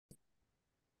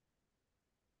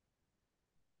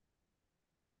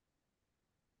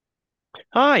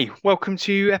Hi, welcome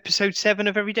to episode 7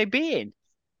 of Everyday Being,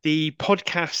 the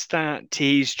podcast that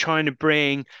is trying to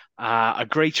bring a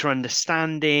greater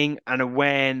understanding and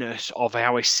awareness of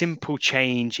how a simple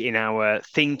change in our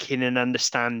thinking and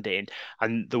understanding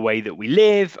and the way that we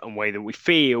live and way that we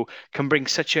feel can bring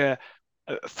such a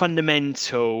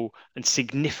fundamental and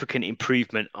significant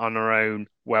improvement on our own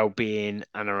well-being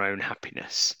and our own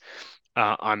happiness.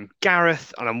 I'm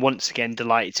Gareth, and I'm once again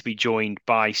delighted to be joined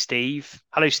by Steve.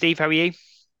 Hello, Steve. How are you?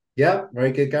 Yeah,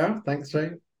 very good, Gareth. Thanks,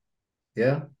 mate.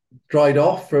 Yeah, dried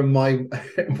off from my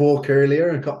walk earlier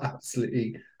and got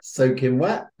absolutely soaking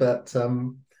wet, but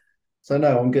so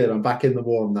no, I'm good. I'm back in the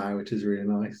warm now, which is really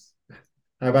nice.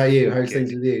 How about you? How's Good.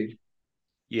 things with you?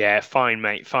 Yeah, fine,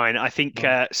 mate. Fine. I think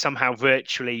Oh, somehow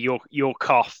virtually your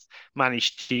cough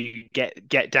managed to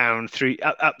get down through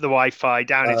up the Wi-Fi,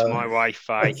 down into my Uh,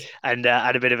 Wi-Fi, and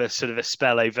had a bit of a sort of a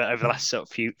spell over the last sort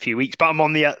of few weeks. But I'm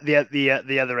on the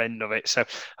other end of it, so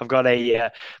I've got a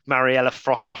Mariella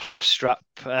Frostrup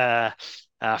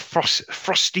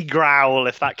frosty growl,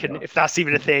 if that's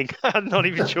even a thing. I'm not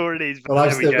even sure it is, but well,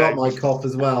 I've there we still go. got my cough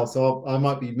as well, so I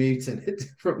might be muting at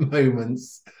different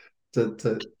moments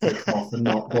to cough and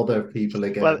not bother people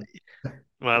Well, again.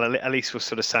 well, at least we'll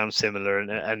sort of sound similar,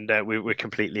 and we're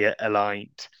completely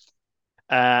aligned.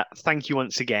 Thank you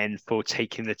once again for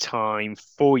taking the time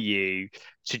for you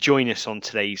to join us on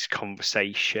today's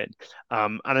conversation.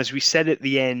 And as we said at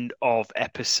the end of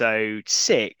episode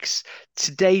 6,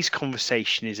 today's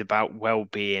conversation is about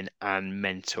well-being and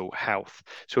mental health.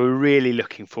 So we're really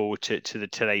looking forward to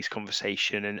today's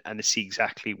conversation and to see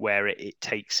exactly where it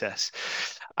takes us.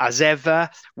 As ever,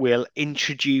 we'll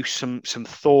introduce some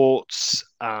thoughts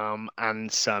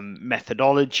and some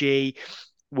methodology.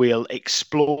 We'll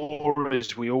explore,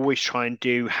 as we always try and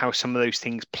do, how some of those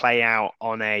things play out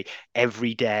on a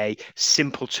everyday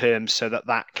simple terms so that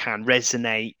that can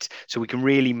resonate, so we can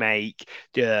really make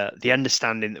the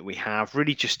understanding that we have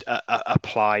really just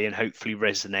apply and hopefully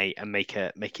resonate and make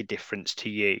a difference to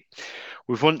you.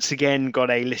 We've once again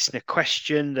got a listener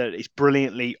question that is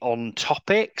brilliantly on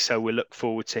topic, so we look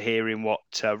forward to hearing what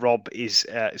Rob is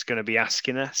going to be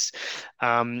asking us,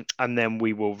 and then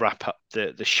we will wrap up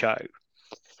the show.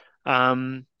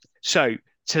 Um, so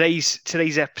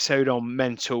today's episode on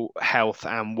mental health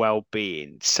and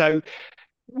well-being. So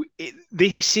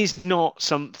this is not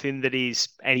something that is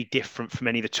any different from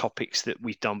any of the topics that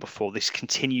we've done before. This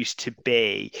continues to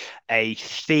be a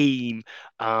theme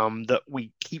that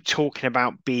we keep talking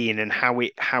about being and how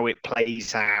it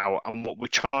plays out. And what we're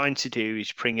trying to do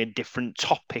is bring a different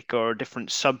topic or a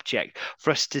different subject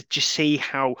for us to just see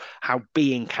how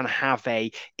being can have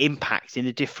a impact in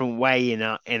a different way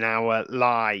in our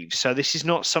lives. So this is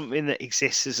not something that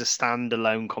exists as a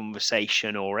standalone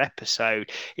conversation or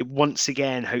episode. It once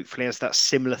again hopefully has that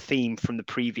similar theme from the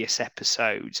previous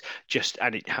episodes, just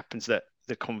and it happens that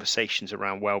the conversations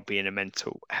around well-being and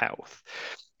mental health.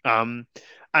 um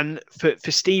and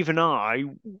for Steve and I,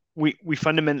 we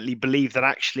fundamentally believe that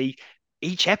actually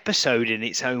each episode in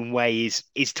its own way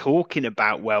is talking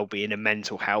about well-being and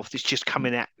mental health. It's just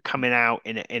coming out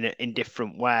in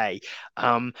different way.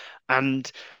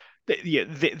 And yeah,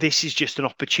 this is just an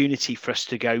opportunity for us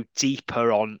to go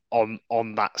deeper on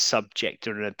that subject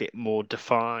and a bit more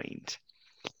defined.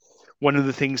 One of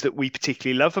the things that we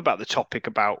particularly love about the topic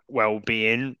about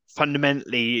well-being,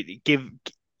 fundamentally give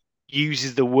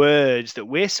uses the words that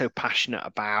we're so passionate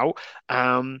about,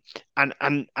 and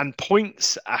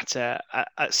points at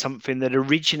something that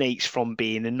originates from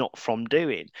being and not from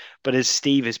doing. But as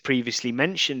Steve has previously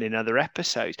mentioned in other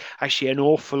episodes, actually an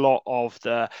awful lot of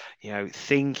the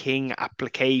thinking,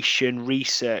 application,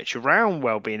 research around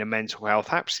well-being and mental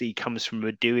health actually comes from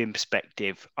a doing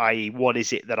perspective, i.e., what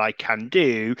is it that I can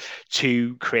do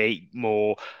to create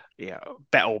more,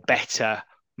 better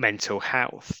mental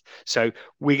health. So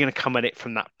we're going to come at it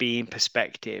from that being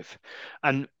perspective.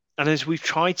 And and as we've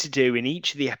tried to do in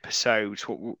each of the episodes,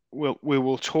 we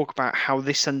will talk about how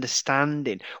this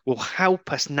understanding will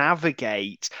help us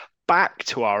navigate back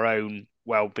to our own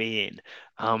well-being.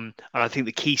 And I think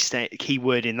the key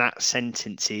word in that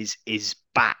sentence is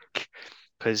back,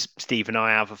 because Steve and I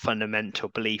have a fundamental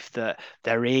belief that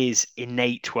there is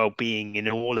innate well-being in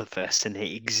all of us and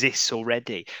it exists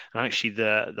already. And actually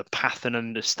the path and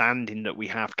understanding that we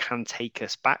have can take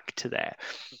us back to there.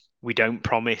 We don't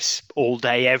promise all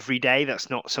day, every day. That's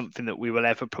not something that we will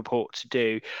ever purport to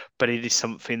do, but it is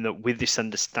something that with this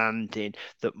understanding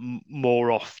that more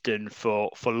often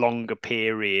for longer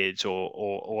periods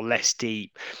or less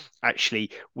deep,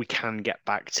 actually we can get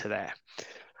back to there.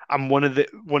 and one of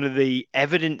the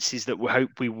evidences that we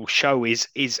hope we will show is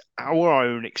our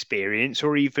own experience,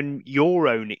 or even your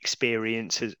own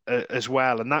experience as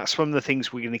well. And that's one of the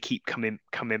things we're going to keep coming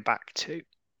back to.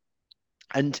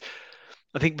 And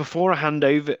I think before I hand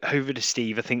over to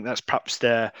Steve, I think that's perhaps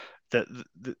a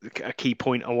key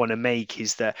point I want to make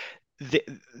is that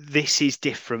this is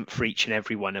different for each and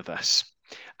every one of us,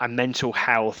 and mental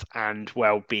health and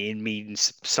well-being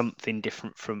means something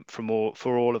different from all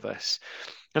for all of us.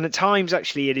 And at times,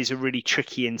 actually, it is a really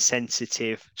tricky and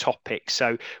sensitive topic.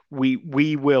 So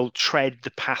we will tread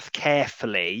the path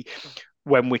carefully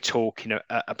when we're talking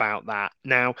about that.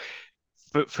 Now,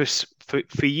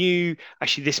 for you,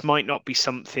 actually, this might not be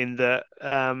something that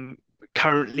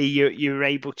currently you're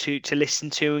able to listen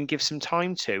to and give some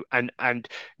time to, and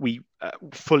we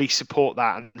fully support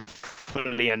that and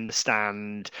fully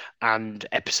understand. And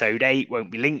episode 8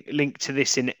 won't be linked to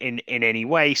this in any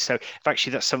way. So if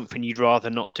actually that's something you'd rather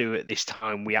not do at this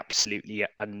time, we absolutely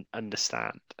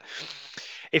understand.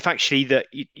 If actually that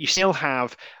you still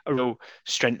have a real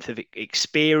strength of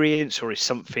experience, or is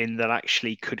something that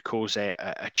actually could cause a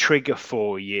trigger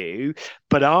for you,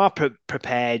 but are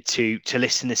prepared to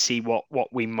listen to see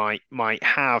what we might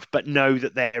have, but know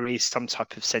that there is some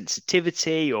type of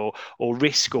sensitivity or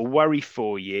risk or worry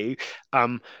for you.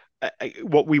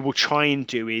 What we will try and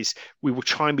do is we will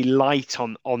try and be light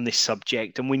on this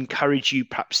subject, and we encourage you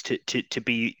perhaps to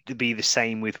be the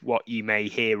same with what you may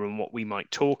hear and what we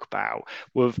might talk about.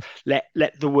 With let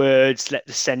the words, let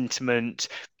the sentiment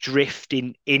drift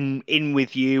in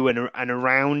with you and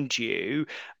around you.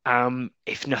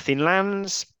 If nothing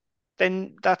lands,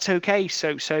 then that's okay.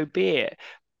 So be it.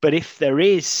 But if there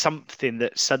is something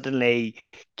that suddenly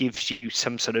gives you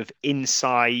some sort of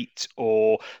insight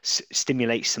or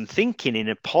stimulates some thinking in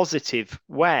a positive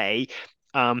way,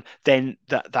 then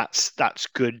that's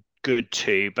good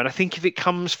too. But I think if it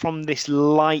comes from this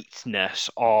lightness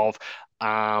of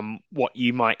what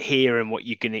you might hear and what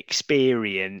you can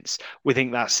experience, we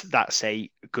think that's a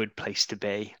good place to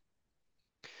be.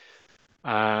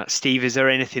 Steve, is there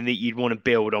anything that you'd want to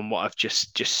build on what I've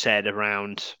just said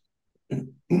around?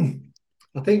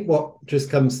 I think what just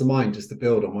comes to mind, just to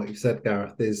build on what you said,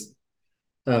 Gareth, is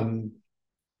um,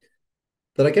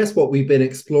 that I guess what we've been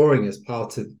exploring as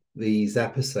part of these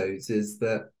episodes is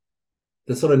that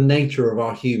the sort of nature of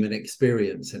our human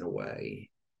experience in a way.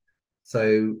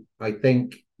 So I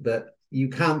think that you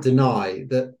can't deny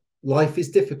that life is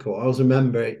difficult. I always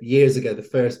remember years ago, the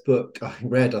first book I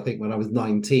read, I think when I was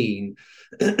 19,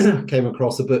 came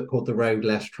across a book called The Road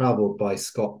Less Traveled by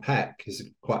Scott Peck. It's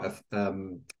quite a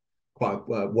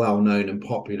well-known and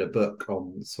popular book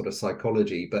on sort of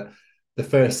psychology. But the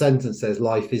first sentence says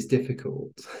life is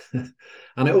difficult. And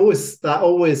that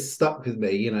always stuck with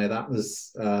me. That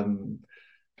was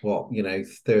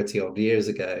 30 odd years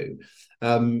ago,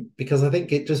 because I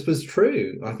think it just was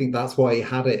true. I think that's why he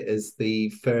had it as the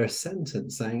first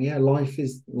sentence, saying, yeah, life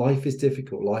is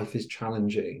difficult, life is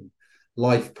challenging,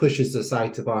 life pushes us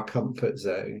out of our comfort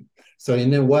zone. So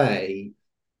in a way,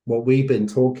 what we've been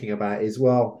talking about is,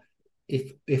 well,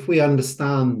 if we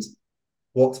understand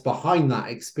what's behind that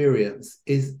experience,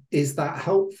 is that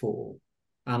helpful?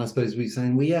 And I suppose we're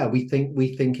saying, well, yeah, we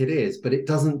think it is, but it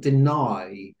doesn't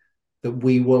deny that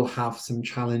we will have some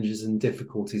challenges and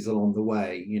difficulties along the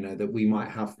way. That we might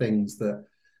have things that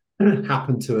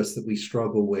happen to us that we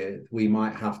struggle with. We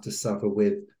might have to suffer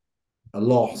with a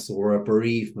loss or a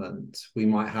bereavement. We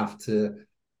might have to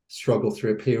struggle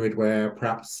through a period where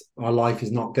perhaps our life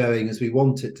is not going as we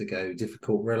want it to go,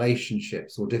 difficult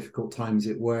relationships or difficult times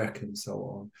at work and so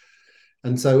on.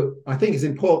 And so I think it's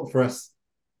important for us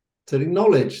to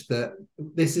acknowledge that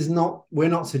we're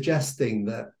not suggesting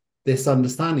that this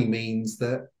understanding means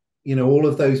that all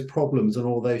of those problems and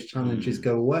all those challenges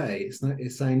go away.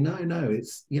 It's saying no,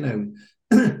 it's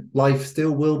life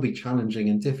still will be challenging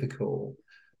and difficult,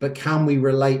 but can we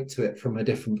relate to it from a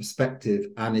different perspective,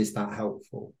 and is that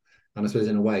helpful? And I suppose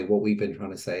in a way what we've been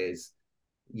trying to say is,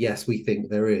 yes, we think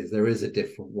there is a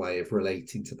different way of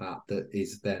relating to that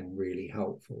is then really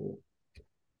helpful.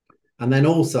 And then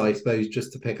also, I suppose,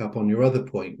 just to pick up on your other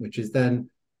point, which is then,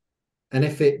 and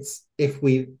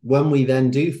when we then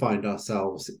do find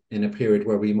ourselves in a period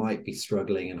where we might be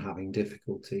struggling and having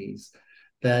difficulties,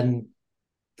 then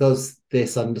does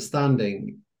this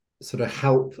understanding sort of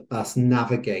help us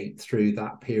navigate through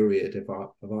that period of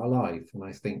our life? And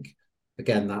I think,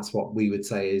 again, that's what we would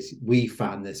say is we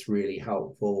found this really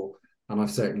helpful. And I've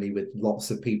certainly, with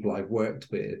lots of people I've worked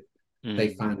with, they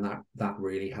found that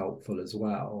really helpful as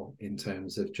well, in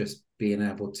terms of just being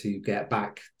able to get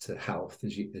back to health,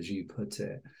 as you put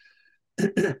it.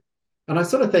 And I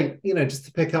sort of think, just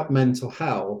to pick up mental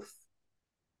health,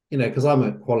 because I'm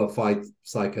a qualified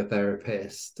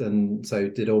psychotherapist, and so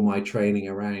did all my training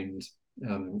around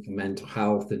mental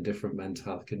health and different mental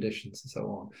health conditions and so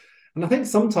on. And I think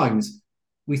sometimes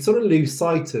we sort of lose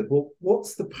sight of, well,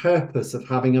 what's the purpose of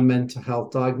having a mental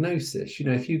health diagnosis?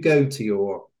 If you go to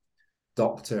your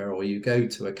doctor or you go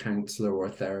to a counselor or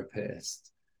a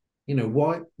therapist,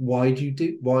 why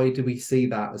do we see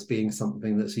that as being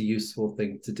something that's a useful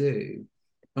thing to do?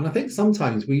 And I think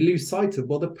sometimes we lose sight of,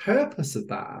 well, the purpose of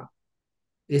that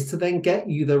is to then get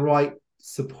you the right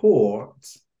support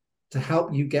to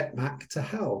help you get back to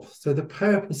health. So the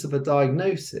purpose of a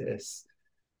diagnosis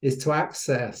is to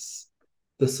access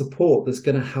the support that's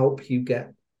going to help you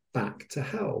get back to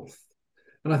health.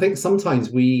 And I think sometimes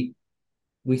we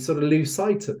sort of lose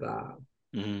sight of that.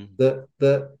 Mm.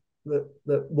 That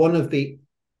one of the,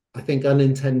 I think,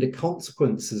 unintended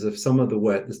consequences of some of the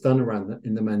work that's done around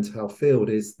in the mental health field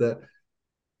is that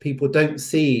people don't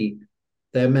see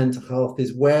their mental health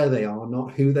is where they are,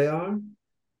 not who they are.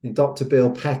 And Dr.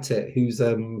 Bill Pettit, who's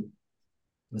a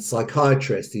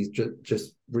psychiatrist, he's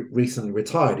recently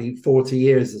retired. He 40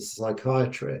 years as a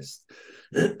psychiatrist,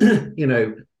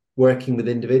 working with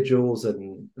individuals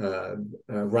and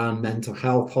around mental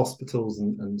health hospitals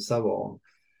and so on.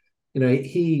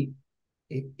 He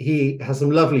has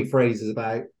some lovely phrases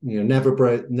about never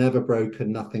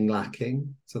broken, nothing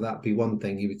lacking. So that'd be one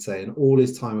thing he would say. In all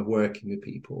his time of working with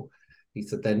people, he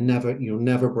said you're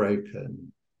never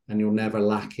broken and you're never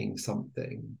lacking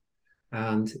something.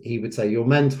 And he would say your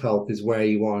mental health is where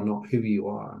you are, not who you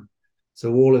are.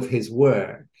 So all of his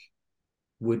work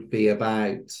would be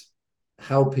about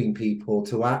helping people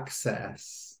to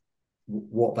access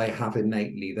what they have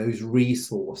innately, those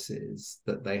resources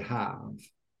that they have,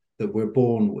 that we're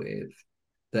born with,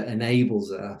 that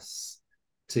enables us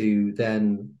to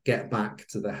then get back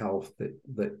to the health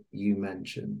that you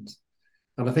mentioned.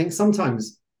 And I think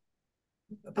sometimes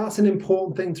that's an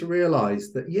important thing to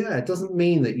realize, that, yeah, it doesn't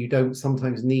mean that you don't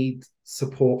sometimes need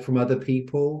support from other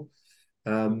people.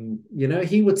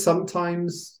 He would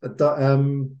sometimes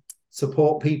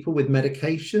support people with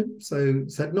medication. So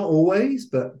said not always,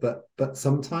 but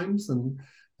sometimes,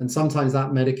 and sometimes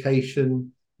that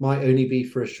medication might only be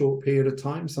for a short period of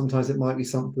time. Sometimes it might be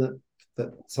something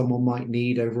that someone might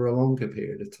need over a longer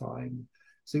period of time.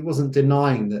 So he wasn't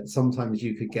denying that sometimes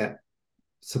you could get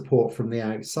support from the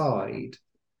outside,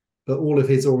 but all of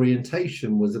his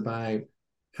orientation was about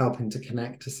helping to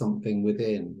connect to something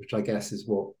within, which I guess is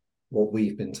what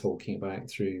we've been talking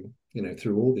about through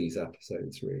all these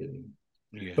episodes, really.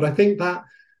 Yeah. But I think that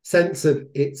sense of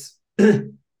it's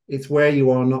it's where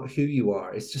you are, not who you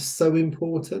are, it's just so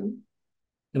important.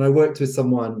 And I worked with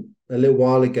someone a little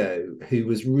while ago who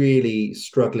was really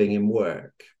struggling in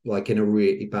work, like in a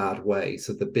really bad way.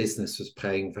 So the business was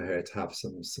paying for her to have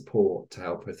some support to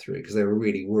help her through, because they were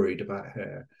really worried about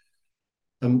her.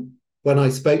 And when I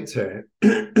spoke to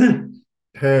her,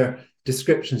 her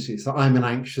description, she said, I'm an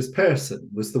anxious person,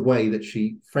 was the way that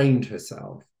she framed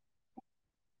herself.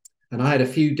 And I had a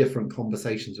few different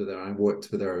conversations with her. I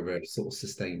worked with her over a sort of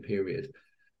sustained period.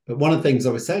 But one of the things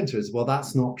I was saying to her is, well,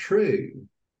 that's not true.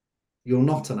 You're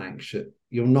not an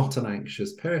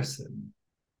anxious person.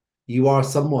 You are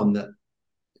someone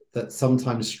that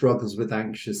sometimes struggles with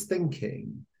anxious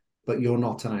thinking, but you're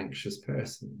not an anxious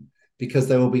person, because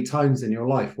there will be times in your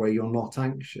life where you're not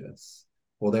anxious,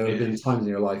 or there have been Yes. times in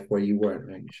your life where you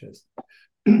weren't anxious.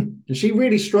 And she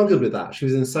really struggled with that. She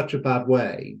was in such a bad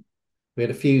way. We had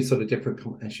a few sort of different,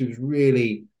 and she was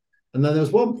really, and then there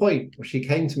was one point where she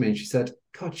came to me and she said,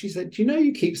 God, she said, do you know,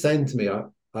 you keep saying to me,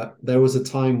 there was a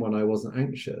time when I wasn't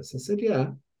anxious. I said,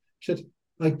 yeah. She said,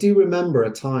 I do remember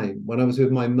a time when I was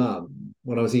with my mum,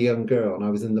 when I was a young girl, and I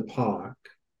was in the park.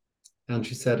 And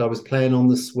she said, I was playing on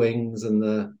the swings and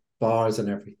the bars and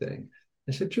everything.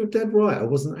 I said, you're dead right. I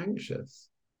wasn't anxious.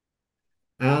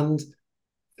 And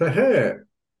for her,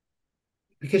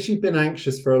 because she'd been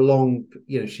anxious for a long,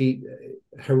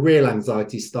 her real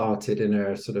anxiety started in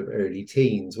her sort of early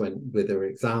teens, when with her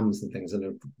exams and things,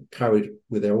 and carried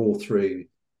with her all through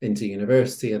into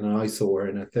university. And I saw her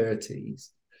in her 30s.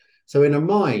 So in her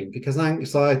mind, because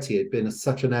anxiety had been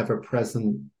such an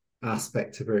ever-present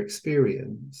aspect of her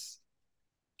experience,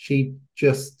 she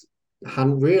just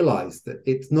hadn't realized that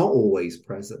it's not always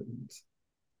present.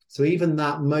 So even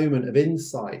that moment of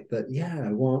insight that, yeah,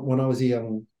 when I was a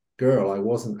young girl, I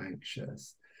wasn't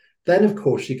anxious. Then, of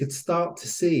course, she could start to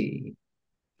see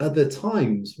other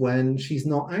times when she's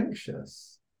not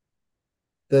anxious,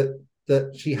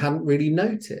 that she hadn't really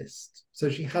noticed. So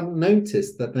she hadn't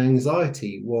noticed that the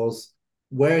anxiety was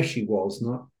where she was,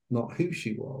 not who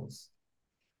she was.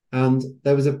 And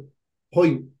there was a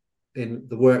point in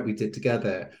the work we did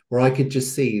together, where I could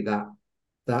just see that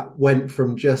that went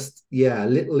from just, yeah, a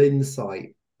little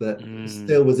insight that Mm,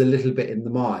 still was a little bit in the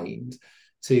mind,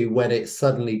 to when it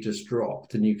suddenly just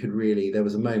dropped. And you could really, there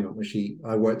was a moment where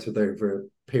I worked with her over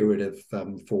a period of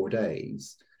 4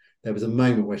 days. There was a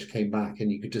moment where she came back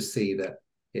and you could just see that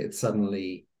it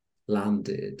suddenly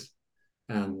landed,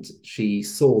 and she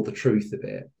saw the truth of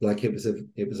it. Like it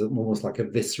was almost like a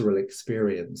visceral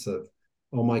experience of,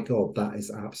 oh my God, that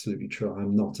is absolutely true.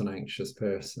 I'm not an anxious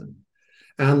person.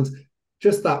 And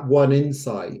just that one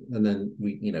insight, and then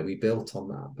we built on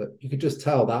that. But you could just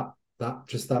tell that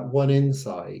just that one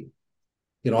insight,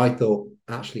 I thought,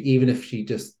 actually, even if she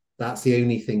just, that's the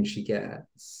only thing she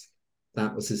gets,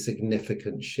 that was a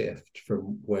significant shift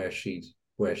from where she'd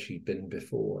been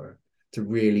before, to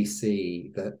really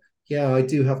see that, yeah, I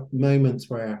do have moments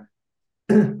where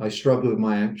I struggle with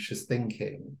my anxious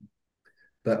thinking.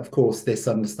 But of course, this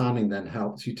understanding then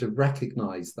helps you to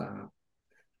recognize that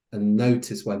and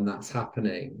notice when that's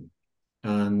happening,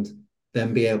 and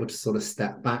then be able to sort of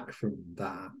step back from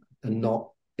that and not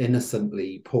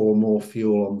innocently pour more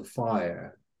fuel on the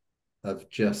fire of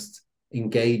just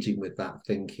engaging with that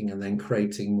thinking and then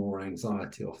creating more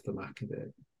anxiety off the back of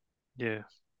it. yeah.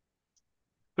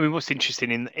 I mean, what's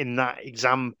interesting in that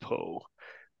example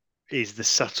is the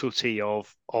subtlety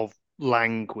of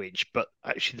language, but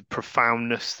actually the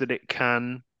profoundness that it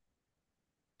can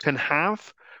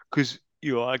have. Because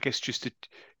I guess just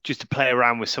to play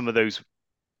around with some of those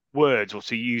words, or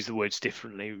to use the words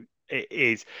differently, it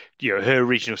is, her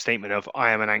original statement of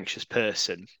 "I am an anxious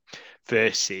person"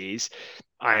 versus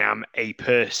 "I am a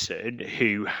person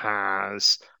who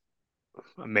has,"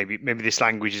 maybe this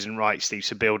language isn't right, Steve,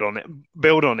 so build on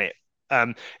it.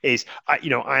 Is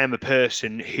I am a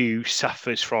person who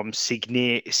suffers from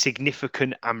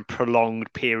significant and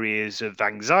prolonged periods of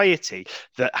anxiety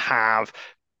that have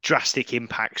drastic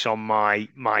impacts on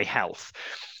my health.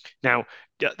 Now,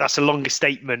 that's a longer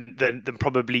statement than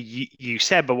probably you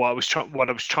said, but what I was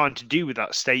trying to do with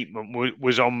that statement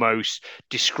was almost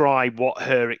describe what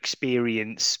her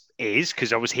experience is,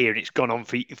 because I was hearing it's gone on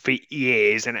for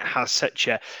years and it has such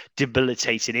a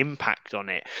debilitating impact on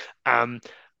it.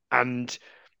 And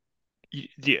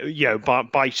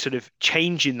by sort of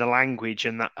changing the language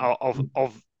and that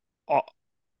of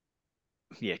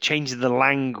yeah, changing the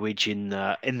language in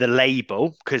the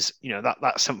label, because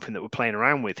that's something that we're playing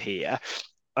around with here.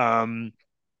 um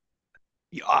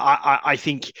I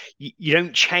think you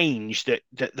don't change that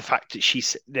the fact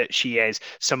that she is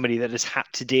somebody that has had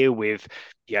to deal with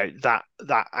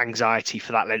that anxiety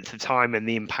for that length of time and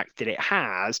the impact that it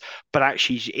has, but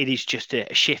actually it is just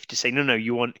a shift to say, no,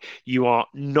 you are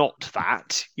not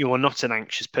that. You are not an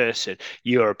anxious person.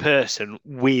 You are a person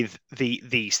with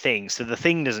these things. So the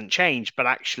thing doesn't change, but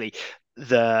actually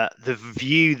the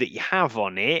view that you have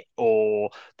on it, or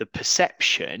the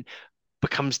perception,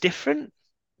 becomes different.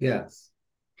 Yes.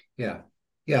 Yeah.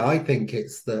 Yeah. I think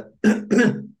it's that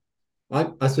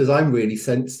I suppose I'm really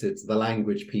sensitive to the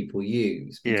language people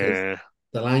use, because Yeah.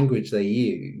 the language they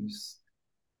use,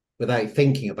 without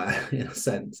thinking about it, in a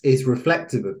sense, is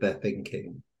reflective of their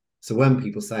thinking. So when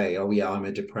people say, "Oh yeah, I'm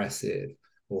a depressive,"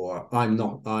 or "I'm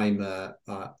not, I'm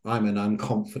an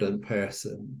unconfident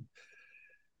person,"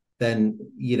 then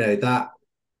that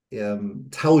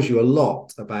tells you a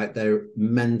lot about their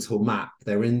mental map,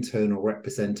 their internal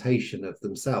representation of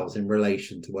themselves in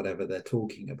relation to whatever they're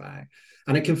talking about.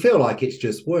 And it can feel like it's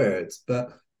just words,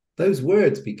 but those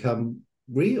words become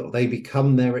real. They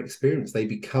become their experience, they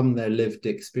become their lived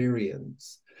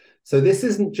experience. So this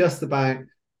isn't just about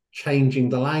changing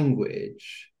the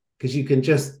language, because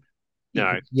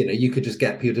No. you could just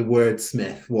get people to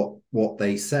wordsmith what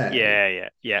they say. Yeah, yeah,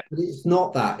 yeah. But it's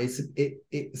not that.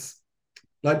 It's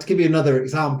like, to give you another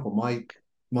example,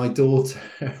 my daughter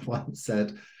once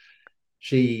said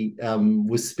she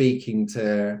was speaking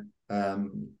to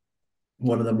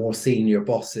one of the more senior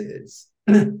bosses,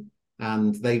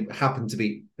 and they happened to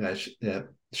be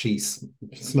she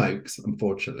smokes,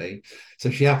 unfortunately, so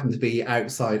she happened to be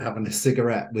outside having a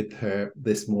cigarette with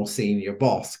this more senior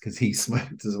boss, because he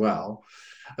smoked as well.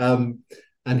 um,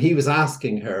 and he was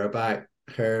asking her about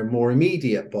her more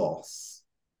immediate boss,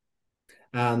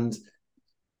 and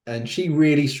she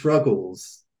really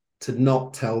struggles to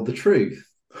not tell the truth,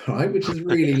 right? Which is a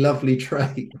really lovely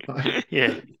trait, right?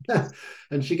 Yeah.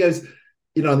 And she goes,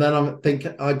 and then I'm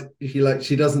thinking,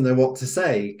 she doesn't know what to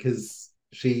say, because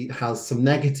she has some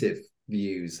negative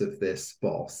views of this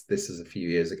boss. This is a few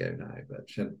years ago now, but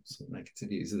she had some negative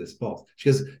views of this boss. She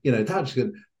goes, Dad, she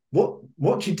goes,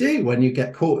 what do you do when you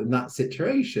get caught in that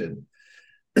situation?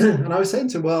 And I was saying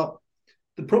to her, well,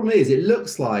 the problem is, it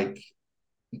looks like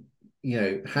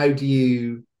how do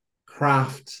you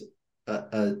craft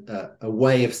a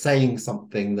way of saying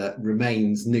something that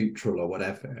remains neutral or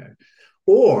whatever?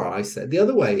 Or I said, the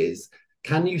other way is,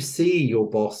 can you see your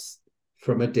boss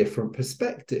from a different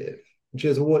perspective? And she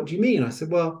goes, well, what do you mean? I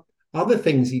said, well, other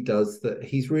things he does that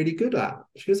he's really good at.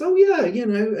 She goes, oh, yeah,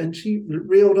 and she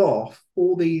reeled off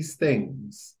all these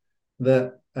things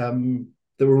that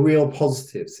there were real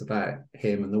positives about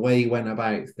him and the way he went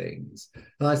about things.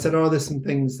 And I said, "Oh, there's some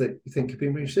things that you think could be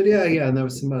improved." She said, "Yeah, yeah." And there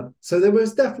was some other. So there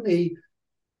was definitely,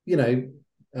 you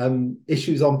know,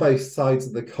 issues on both sides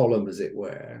of the column, as it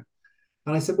were.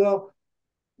 And I said, "Well,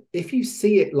 if you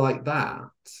see it like that,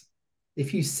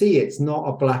 if you see it's not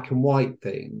a black and white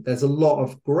thing, there's a lot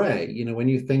of grey. When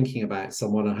you're thinking about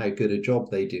someone and how good a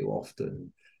job they do,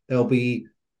 often there'll be,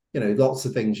 lots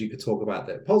of things you could talk about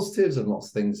that are positives and lots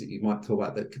of things that you might talk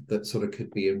about that sort of could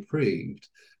be improved.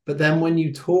 But then when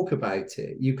you talk about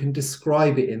it, you can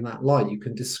describe it in that light. You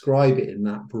can describe it in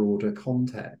that broader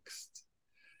context.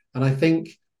 And I think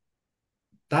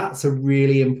that's a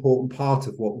really important part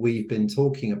of what we've been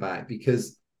talking about,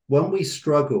 because when we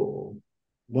struggle,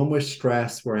 when we're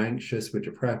stressed, we're anxious, we're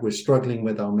depressed, we're struggling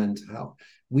with our mental health,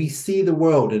 we see the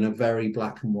world in a very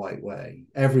black and white way.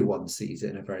 Everyone sees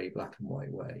it in a very black and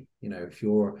white way. If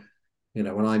you're,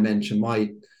 when I mentioned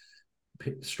my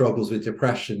struggles with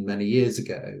depression many years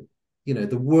ago,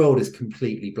 the world is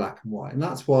completely black and white. And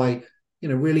that's why,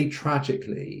 really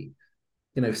tragically,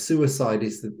 suicide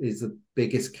is the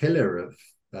biggest killer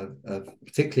of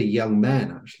particularly young men.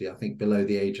 Actually, I think below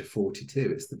the age of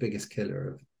 42, it's the biggest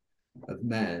killer of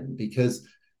men, because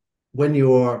when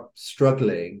you're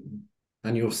struggling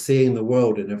and you're seeing the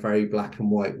world in a very black and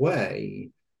white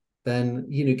way, then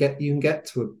you can get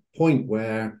to a point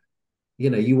where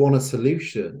you want a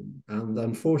solution, and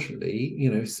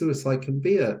unfortunately, suicide can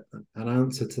be an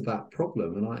answer to that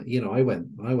problem. And I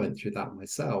went through that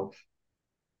myself.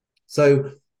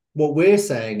 So what we're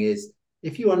saying is,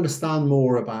 if you understand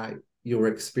more about your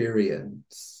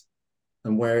experience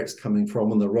and where it's coming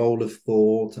from and the role of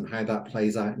thought and how that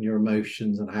plays out in your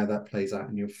emotions and how that plays out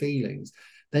in your feelings,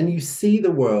 then you see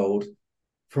the world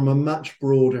from a much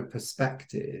broader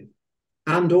perspective.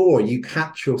 And or you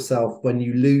catch yourself when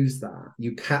you lose that.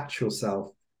 You catch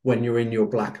yourself when you're in your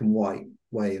black and white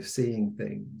way of seeing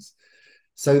things,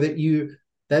 so that you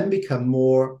then become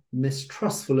more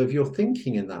mistrustful of your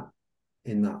thinking in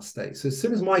that state. So as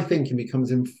soon as my thinking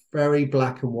becomes in very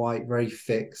black and white, very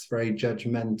fixed, very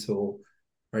judgmental,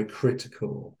 very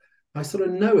critical, I sort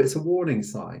of know it's a warning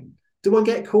sign. Do I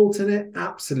get caught in it?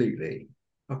 Absolutely.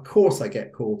 Of course I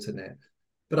get caught in it.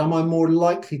 But am I more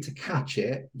likely to catch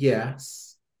it?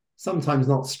 Yes. Sometimes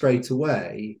not straight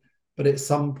away, but at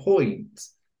some point,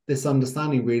 this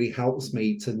understanding really helps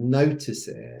me to notice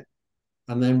it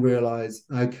and then realize,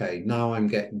 okay, now I'm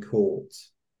getting caught.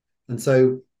 And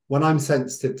so when I'm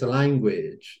sensitive to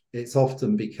language, it's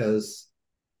often because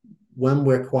when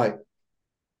we're quite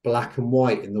black and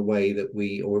white in the way that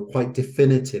or quite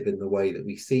definitive in the way that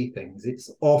we see things, it's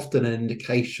often an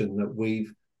indication that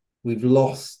we've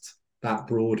lost that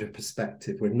broader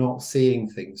perspective. We're not seeing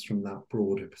things from that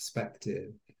broader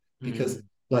perspective. Because,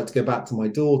 like, to go back to my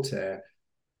daughter,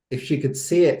 if she could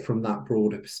see it from that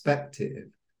broader perspective,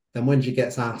 then when she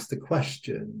gets asked a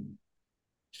question,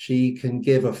 she can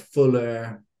give a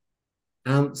fuller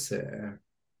answer,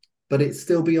 but it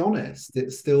still be honest.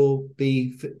 It still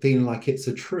be feeling like it's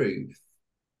a truth,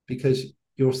 because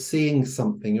you're seeing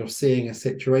something, you're seeing a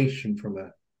situation from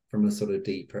a sort of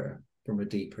deeper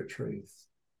truth.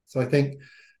 So I think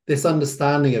this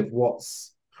understanding of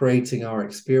what's creating our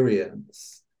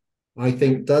experience, I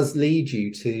think, does lead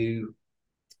you to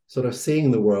sort of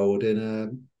seeing the world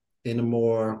in a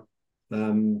more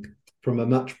from a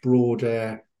much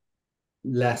broader,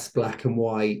 less black and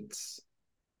white,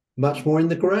 much more in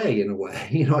the grey in a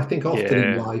way. I think often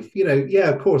in Yeah. life, yeah,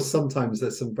 of course, sometimes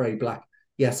there's some very black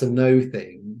yes and no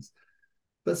things,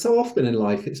 but so often in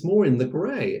life, it's more in the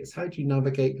grey. It's how do you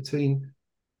navigate between,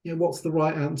 what's the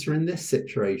right answer in this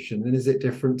situation? And is it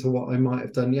different to what I might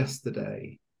have done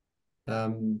yesterday?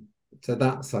 Um, so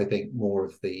that's, I think, more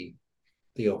of the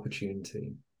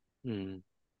opportunity. Mm.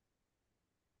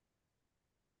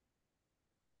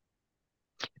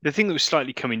 The thing that was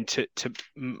slightly coming to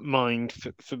mind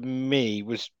for me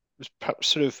was perhaps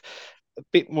sort of a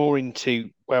bit more into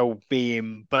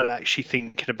well-being, but actually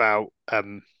thinking about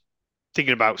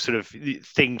sort of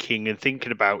thinking and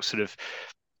thinking about sort of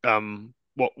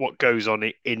what goes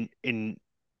on in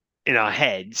our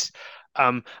heads.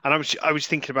 And I was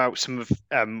thinking about some of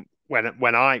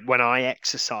when I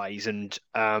exercise, and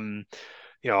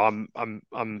I'm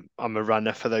a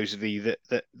runner, for those of you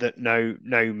that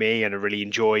know me, and I really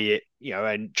enjoy it,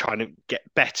 and trying to get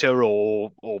better,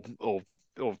 or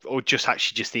just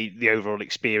actually just the overall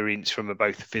experience from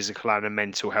both a physical and a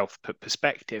mental health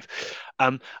perspective.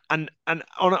 Um, and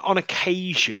on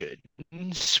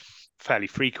occasions, fairly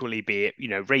frequently, be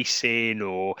it racing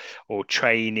or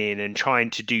training, and trying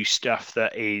to do stuff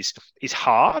that is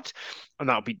hard, and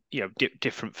that'll be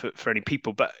different for any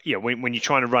people. But when you're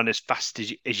trying to run as fast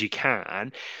as you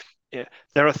can, yeah,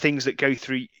 there are things that go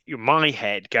through my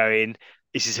head going,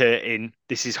 this is hurting,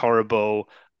 this is horrible,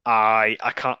 I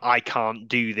can't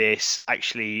do this,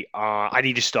 actually, I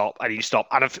need to stop,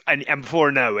 and before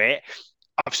I know it,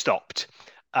 I've stopped.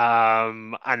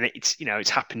 And it's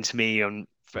happened to me on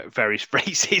various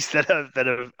races that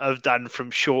have done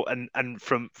from short and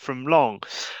from long.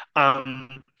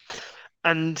 Um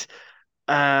and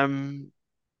um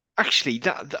actually,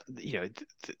 the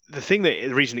thing, that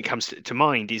the reason it comes to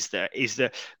mind is that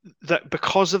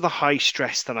because of the high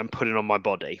stress that I'm putting on my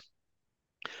body,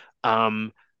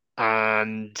 um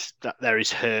and that there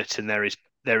is hurt, and there is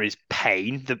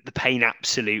pain. The pain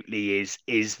absolutely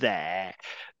is there.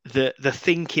 The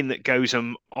thinking that goes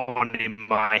on in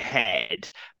my head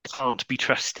can't be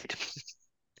trusted.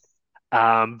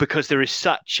 Because there is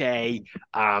such a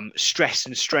stress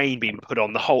and strain being put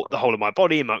on the whole of my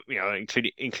body, and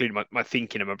including my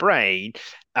thinking and my brain.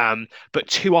 But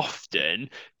too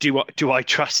often, do I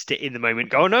trust it in the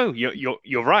moment? Go, oh, no,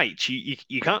 you're right.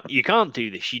 You can't do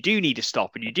this. You do need to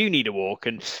stop, and you do need to walk,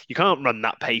 and you can't run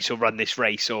that pace or run this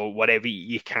race or whatever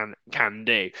you can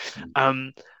do.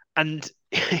 Um, and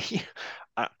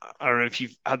I don't know if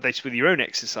you've had this with your own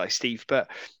exercise, Steve, but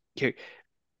you know,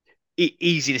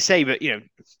 easy to say, but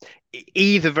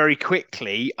either very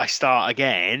quickly I start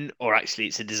again, or actually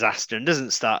it's a disaster and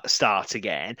doesn't start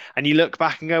again. And you look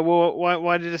back and go, well,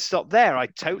 why did I stop there? I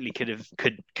totally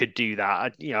could do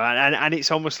that. And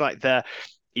it's almost like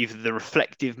either the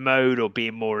reflective mode, or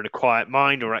being more in a quiet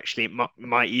mind, or actually it might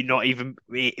not even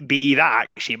be that.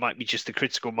 Actually, it might be just the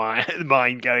critical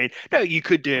mind going, no, you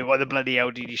could do it. Why the bloody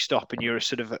hell did you stop? And you're a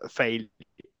sort of a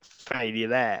failure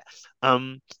there.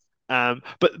 Um,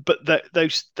 but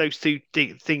those two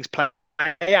things play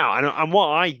out, and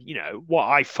what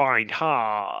I find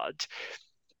hard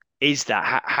is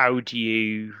that how do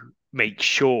you make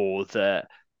sure that,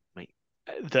 like,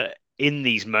 that in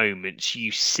these moments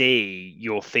you see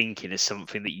your thinking as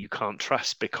something that you can't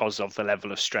trust because of the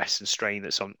level of stress and strain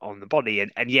that's on the body.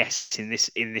 And yes, in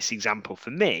this example for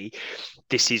me,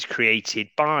 this is created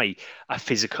by a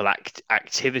physical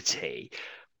activity,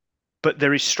 but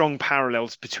there is strong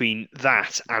parallels between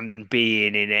that and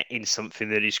being in something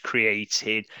that is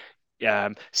created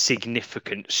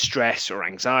significant stress or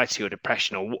anxiety or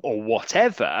depression or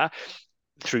whatever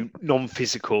through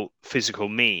physical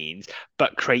means,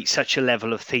 but create such a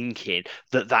level of thinking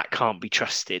that can't be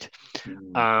trusted.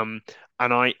 Mm. um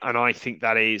and I think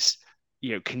that is,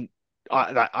 can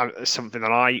something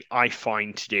that I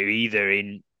find to do, either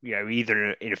in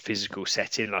a physical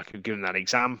setting, like I've given that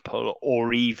example,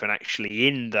 or even actually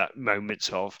in that moments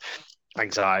of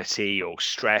anxiety or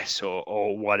stress,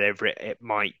 or whatever it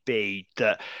might be,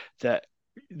 that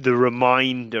the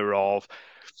reminder of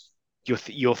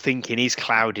your thinking is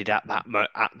clouded at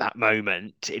that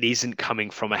moment. It isn't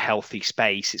coming from a healthy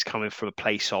space. It's coming from a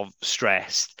place of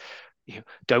stress.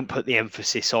 Don't put the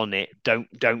emphasis on it.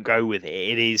 Don't go with it.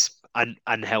 It is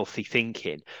unhealthy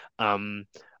thinking. Um,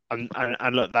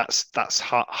 and look, that's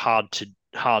hard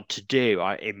to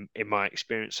do. In my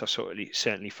experience, I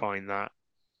certainly find that.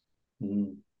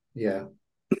 Mm. Yeah.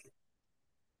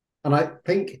 And I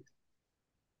think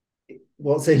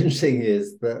what's interesting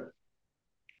is that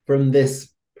from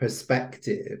this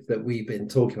perspective that we've been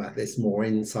talking about, this more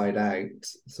inside out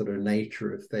sort of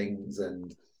nature of things,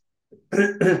 and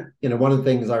one of the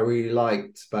things I really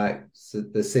liked about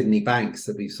the Sydney Banks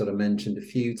that we've sort of mentioned a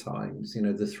few times,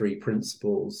 the three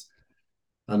principles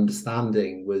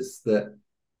understanding, was that,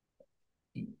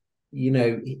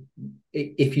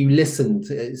 if you listen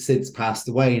to Sid's passed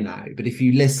away now, but if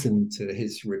you listen to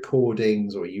his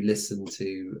recordings, or you listen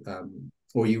to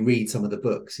or you read some of the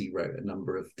books, he wrote a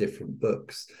number of different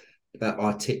books about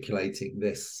articulating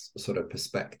this sort of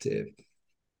perspective.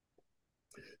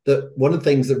 That one of the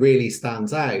things that really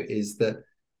stands out is that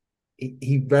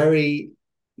he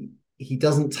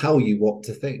doesn't tell you what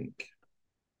to think.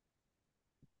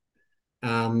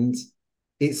 And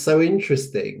it's so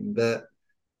interesting that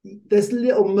there's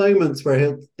little moments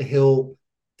where he'll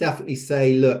definitely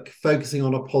say, look, focusing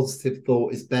on a positive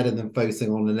thought is better than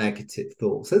focusing on a negative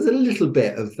thought. So there's a little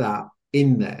bit of that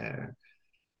in there.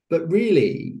 but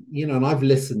really, and I've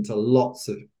listened to lots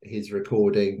of his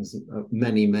recordings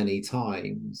many, many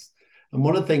times. And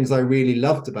one of the things I really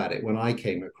loved about it when I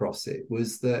came across it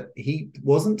was that he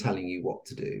wasn't telling you what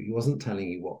to do. He wasn't telling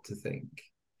you what to think.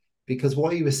 Because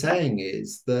what he was saying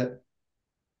is that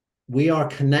we are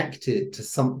connected to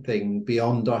something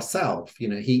beyond ourselves.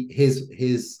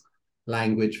 His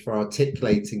language for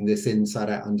articulating this inside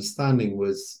out understanding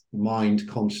was mind,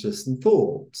 consciousness, and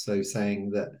thought. So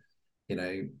saying that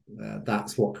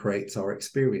that's what creates our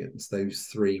experience, those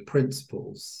three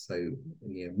principles. So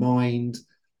mind,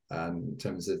 in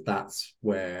terms of that's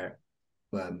where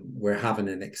we're having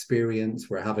an experience,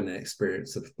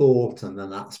 of thought, and then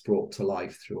that's brought to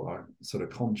life through our sort of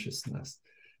consciousness.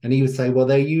 And he would say, well,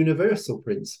 they're universal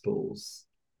principles,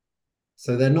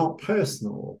 so they're not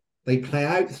personal. They play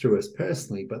out through us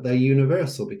personally, but they're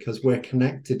universal because we're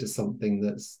connected to something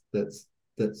that's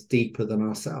deeper than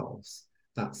ourselves.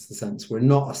 That's the sense. We're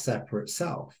not a separate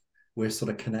self. We're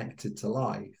sort of connected to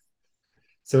life.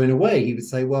 So in a way, he would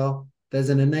say, well, there's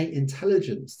an innate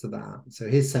intelligence to that. So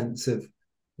his sense of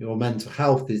your mental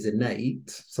health is innate,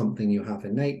 something you have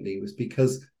innately, was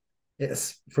because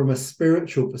it's from a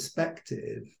spiritual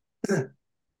perspective,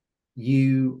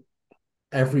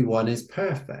 everyone is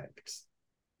perfect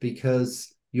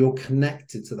because you're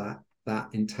connected to that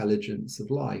intelligence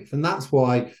of life. And that's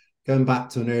why, going back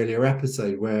to an earlier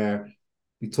episode where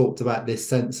we talked about this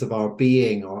sense of our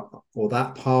being, or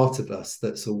that part of us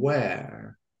that's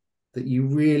aware, that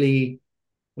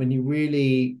when you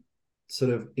really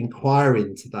sort of inquire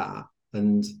into that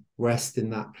and rest in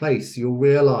that place, you'll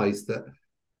realize that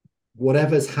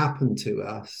whatever's happened to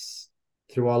us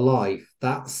through our life,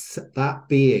 that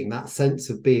being, that sense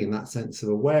of being, that sense of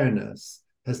awareness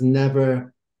has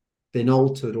never been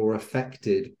altered or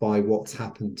affected by what's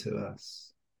happened to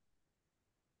us.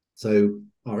 So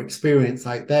our experience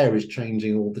out there is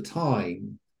changing all the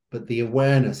time, but the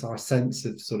awareness, our sense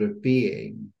of sort of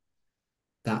being,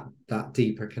 that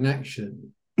deeper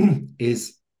connection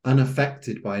is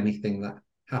unaffected by anything that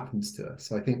happens to us.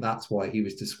 So I think that's why he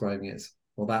was describing it as,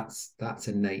 well, that's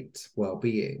innate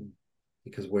well-being,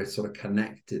 because we're sort of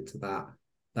connected to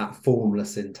that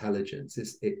formless intelligence.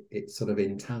 It's sort of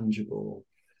intangible.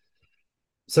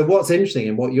 So what's interesting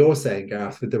in what you're saying,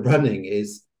 Gareth, with the running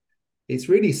is it's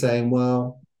really saying,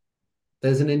 well,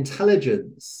 there's an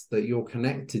intelligence that you're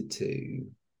connected to,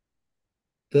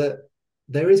 that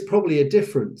there is probably a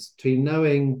difference between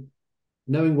knowing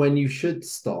when you should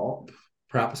stop,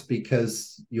 perhaps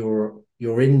because you're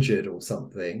injured or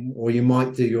something, or you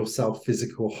might do yourself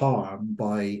physical harm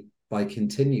by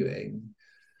continuing,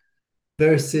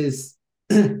 versus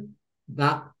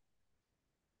that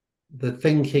the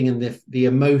thinking and the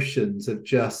emotions of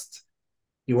just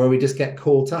where we just get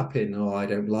caught up in, oh, I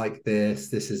don't like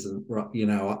this isn't right,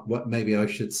 what, maybe I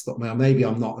should stop now, maybe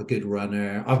I'm not a good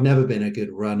runner, I've never been a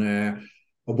good runner,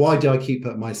 or why do I keep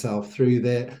putting myself through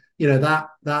that,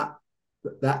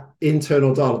 that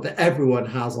internal dialogue that everyone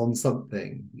has on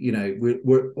something,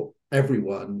 we're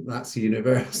everyone, that's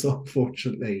universal,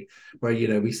 unfortunately,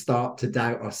 where we start to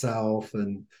doubt ourselves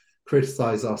and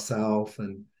criticize ourselves.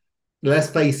 And let's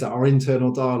face it, our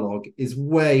internal dialogue is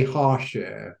way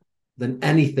harsher than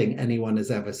anything anyone has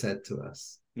ever said to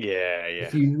us. Yeah, yeah.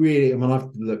 If you really, I've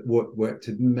worked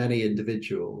with many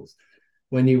individuals,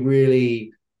 when you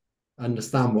really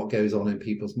understand what goes on in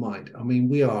people's mind,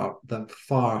 we are the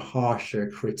far harsher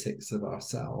critics of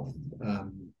ourselves.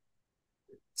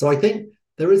 So I think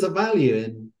there is a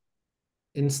value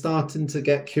in starting to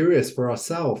get curious for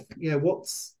ourselves.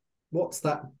 What's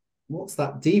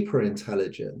that deeper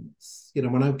intelligence?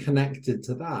 When I'm connected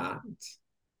to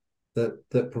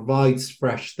that provides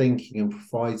fresh thinking and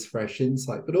provides fresh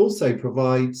insight, but also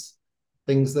provides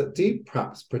things that do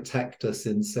perhaps protect us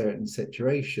in certain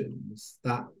situations,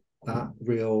 that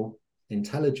real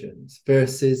intelligence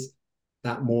versus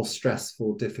that more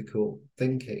stressful, difficult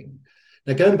thinking.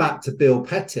 Now, going back to Bill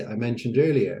Pettit, I mentioned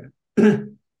earlier,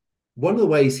 one of the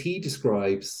ways he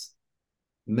describes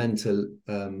mental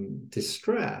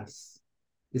distress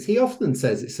is he often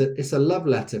says it's a love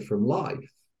letter from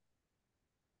life.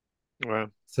 Wow.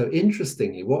 So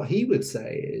interestingly, what he would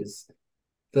say is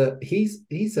that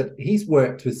he's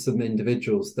worked with some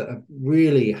individuals that have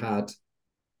really had,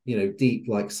 deep,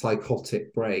 like,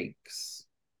 psychotic breaks.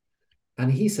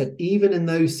 And he said, even in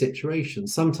those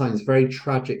situations, sometimes very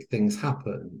tragic things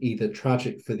happen, either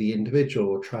tragic for the individual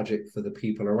or tragic for the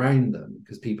people around them,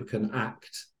 because people can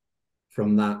act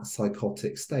from that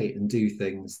psychotic state and do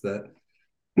things that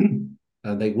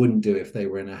they wouldn't do if they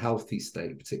were in a healthy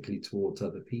state, particularly towards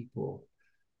other people.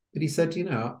 But he said,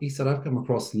 I've come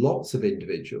across lots of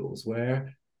individuals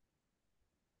where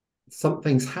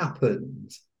something's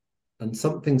happened and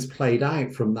something's played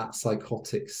out from that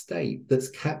psychotic state that's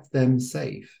kept Mm.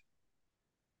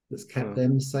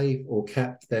 them safe or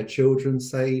kept their children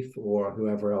safe or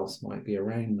whoever else might be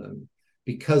around them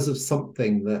because of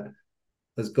something that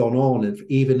has gone on, if,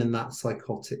 even in that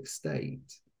psychotic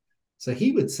state. So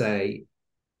he would say,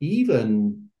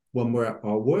 even when we're at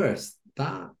our worst,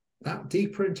 that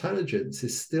deeper intelligence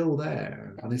is still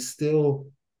there and is still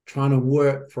trying to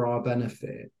work for our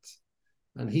benefit.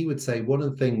 And he would say one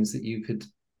of the things that you could,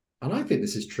 and I think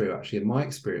this is true actually in my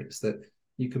experience, that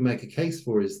you can make a case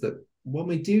for is that when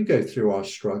we do go through our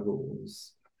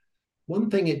struggles, one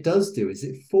thing it does do is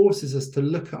it forces us to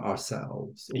look at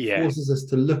ourselves or Yeah. forces us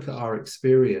to look at our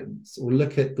experience or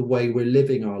look at the way we're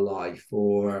living our life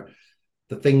or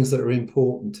the things that are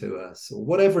important to us or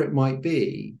whatever it might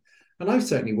be. And I've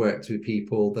certainly worked with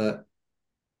people that,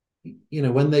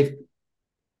 when they've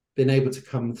been able to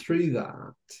come through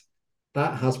that,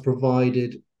 that has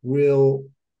provided real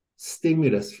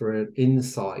stimulus for an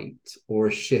insight or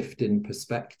a shift in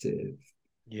perspective.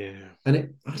 Yeah.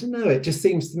 And I don't know, it just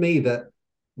seems to me that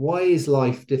why is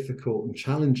life difficult and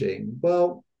challenging?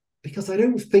 Well, because I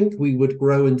don't think we would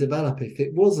grow and develop if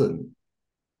it wasn't,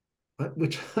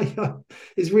 which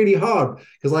is really hard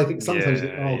because I think sometimes,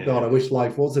 Yeah. oh God, Yeah. I wish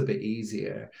life was a bit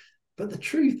easier. But the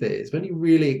truth is, when you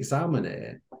really examine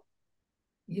it,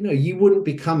 you wouldn't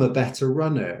become a better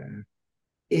runner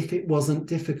if it wasn't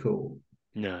difficult.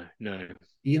 No. No.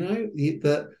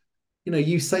 That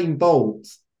Usain Bolt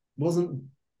wasn't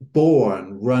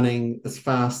born running as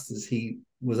fast as he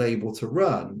was able to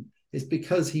run. It's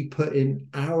because he put in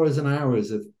hours and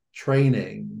hours of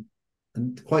training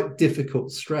and quite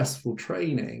difficult, stressful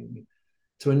training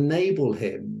to enable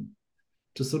him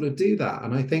to sort of do that.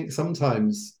 And I think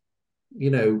sometimes,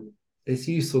 you know, it's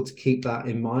useful to keep that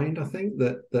in mind. I think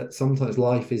that sometimes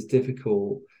life is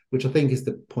difficult, which I think is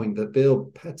the point that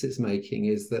Bill Pettit's making,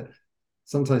 is that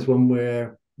sometimes when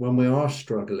we are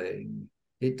struggling,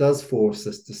 it does force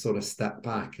us to sort of step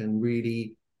back and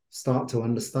really start to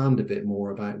understand a bit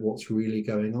more about what's really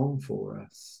going on for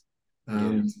us.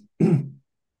 Yeah. And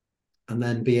and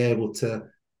then be able to,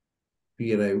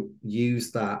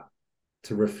 use that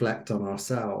to reflect on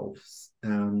ourselves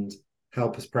and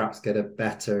help us perhaps get a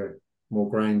better, more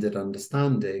grounded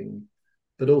understanding,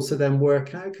 but also then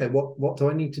work out, okay, what do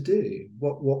I need to do?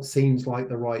 What seems like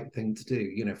the right thing to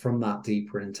do? From that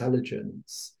deeper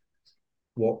intelligence,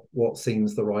 what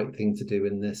seems the right thing to do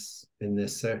in this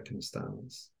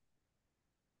circumstance?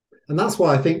 And that's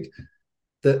why I think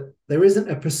that there isn't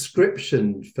a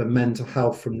prescription for mental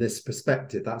health from this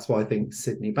perspective. That's why I think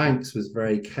Sydney Banks was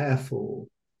very careful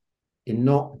in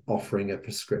not offering a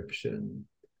prescription,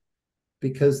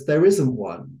 because there isn't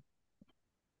one.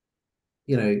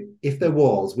 If there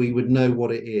was, we would know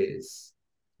what it is.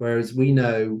 Whereas we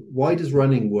know, why does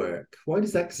running work? Why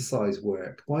does exercise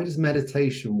work? Why does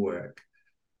meditation work?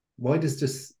 Why does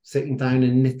just sitting down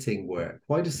and knitting work?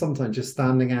 Why does sometimes just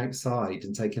standing outside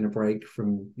and taking a break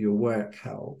from your work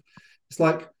help? It's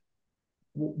like,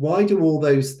 why do all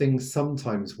those things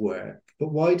sometimes work, but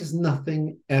why does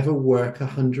nothing ever work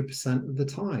 100% of the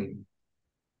time?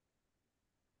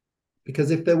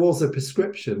 Because if there was a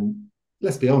prescription,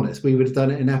 let's be honest, we would have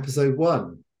done it in episode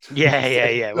one. Yeah. Yeah.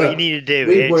 Say, Yeah. What you look, need to do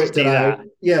we've here, just worked it do out. that.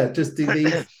 Yeah, just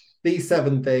do these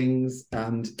seven things,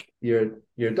 and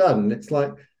you're done. It's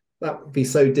like that would be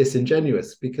so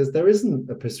disingenuous because there isn't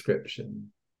a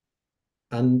prescription,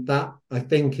 and that I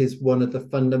think is one of the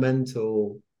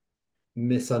fundamental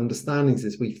misunderstandings.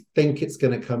 Is we think it's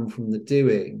going to come from the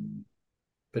doing,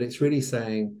 but it's really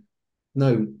saying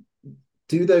no.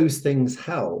 Do those things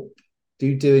help?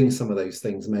 Do doing some of those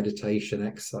things, meditation,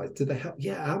 exercise, do they help?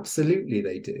 Yeah, absolutely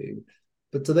they do.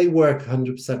 But do they work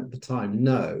 100% of the time?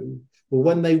 No. Well,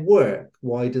 when they work,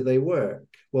 why do they work?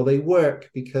 Well, they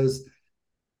work because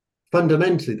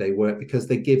fundamentally they work because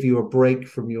they give you a break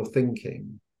from your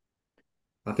thinking.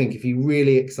 I think if you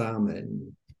really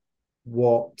examine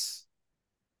what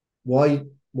why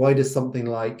does something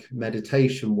like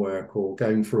meditation work or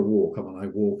going for a walk? I mean, I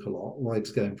walk a lot. Why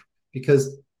does going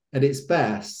because at its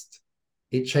best,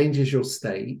 it changes your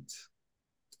state.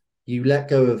 You let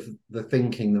go of the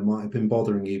thinking that might have been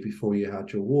bothering you before you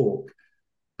had your walk.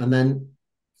 And then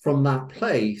from that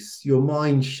place, your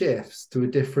mind shifts to a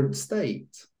different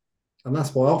state. And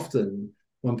that's why often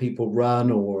when people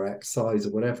run or exercise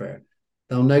or whatever,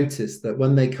 they'll notice that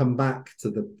when they come back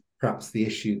to perhaps the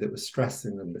issue that was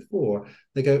stressing them before,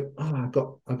 they go, oh, I've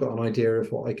got an idea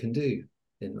of what I can do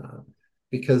in that,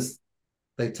 because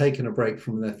they've taken a break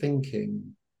from their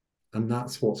thinking, and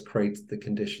that's what's created the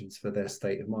conditions for their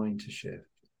state of mind to shift.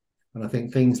 And I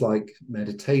think things like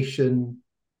meditation,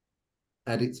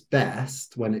 at its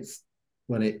best,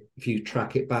 if you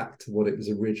track it back to what it was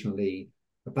originally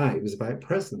about, it was about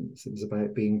presence. It was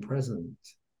about being present.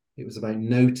 It was about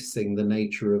noticing the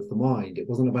nature of the mind. It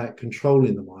wasn't about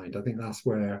controlling the mind. I think that's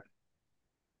where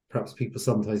perhaps people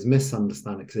sometimes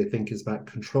misunderstand it, because they think it's about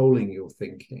controlling your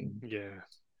thinking. Yeah.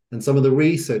 And some of the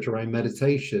research around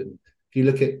meditation, if you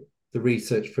look at the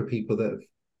research for people that have,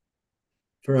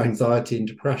 for anxiety and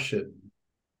depression,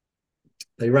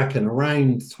 they reckon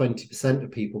around 20%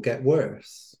 of people get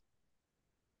worse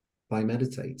by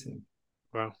meditating.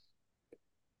 Well.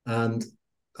 And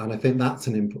I think that's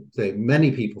an important thing.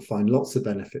 Many people find lots of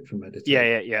benefit from Yeah. meditating.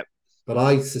 Yeah. Yeah. But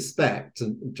I suspect,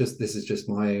 and just this is just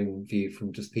my own view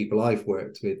from just people I've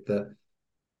worked with, that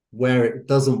where it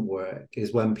doesn't work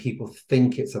is when people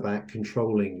think it's about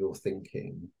controlling your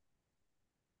thinking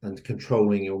and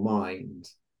controlling your mind.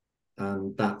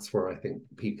 And that's where I think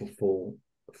people fall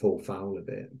foul of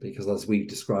it, because as we've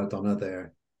described on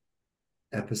other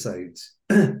episodes,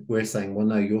 we're saying, well,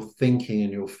 no, your thinking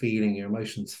and your feeling, your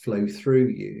emotions flow through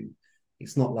you.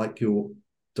 It's not like you're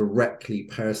directly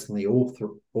personally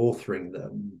authoring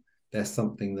them. There's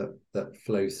something that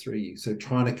flows through you. So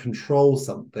trying to control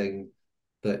something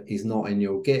that is not in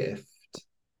your gift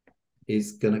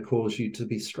is going to cause you to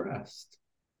be stressed.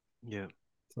 Yeah.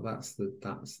 So that's the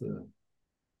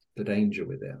danger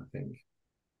with it, I think.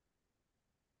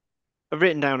 I've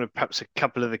written down perhaps a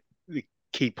couple of the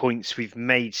key points we've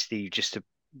made, Steve, just to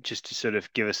sort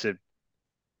of give us a,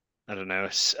 I don't know,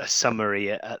 a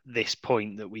summary at this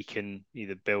point that we can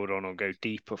either build on or go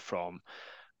deeper from.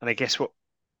 And I guess what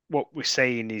we're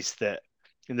saying is that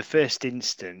in the first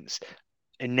instance,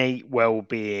 innate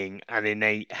well-being and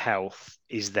innate health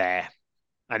is there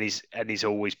and is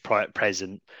always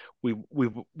present. We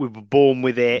were born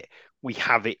with it. We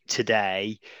have it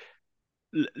today.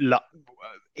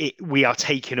 We are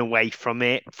taken away from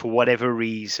it for whatever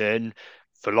reason,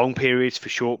 for long periods, for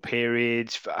short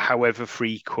periods, for however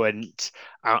frequent,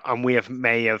 and we have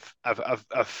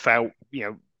felt,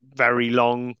 very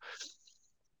long.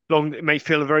 It may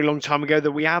feel a very long time ago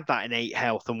that we had that innate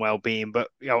health and well-being, but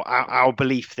our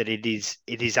belief that it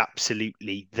is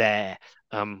absolutely there.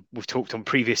 We've talked on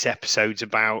previous episodes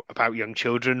about young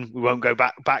children. We won't go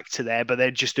back to there, but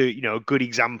they're just a good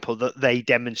example that they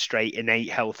demonstrate innate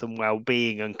health and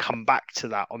well-being and come back to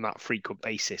that on that frequent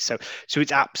basis. So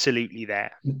it's absolutely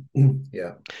there.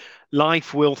 Yeah.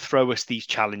 Life will throw us these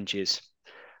challenges.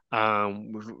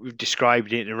 We've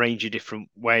described it in a range of different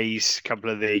ways. A couple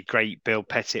of the great Bill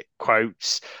Pettit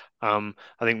quotes. I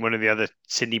think one of the other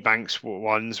Sydney Banks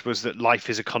ones was that life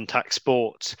is a contact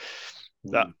sport.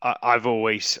 That I've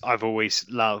always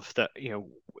loved that.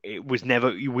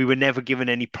 We were never given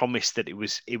any promise that it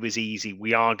was easy.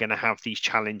 We are going to have these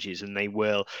challenges, and they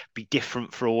will be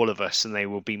different for all of us, and they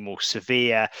will be more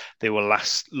severe. They will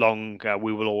last longer.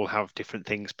 We will all have different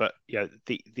things, but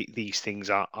these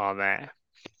things are there.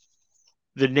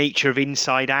 The nature of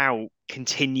inside out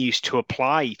continues to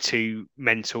apply to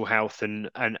mental health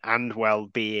and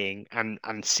well-being, and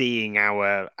seeing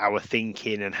our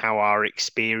thinking and how our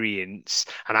experience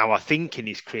and how our thinking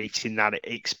is creating that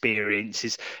experience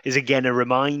is again a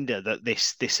reminder that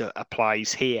this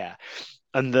applies here,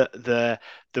 and the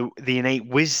innate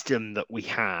wisdom that we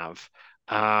have,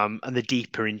 and the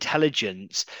deeper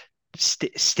intelligence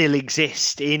still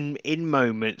exist in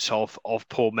moments of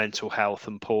poor mental health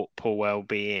and poor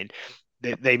well-being.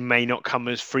 They may not come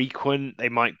as frequent. They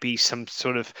might be some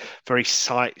sort of very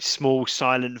small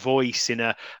silent voice in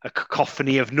a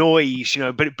cacophony of noise,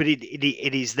 but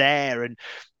it is there. And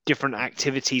different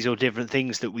activities or different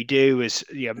things that we do, as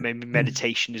maybe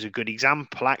meditation is a good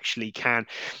example, actually can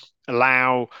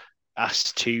allow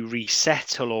us to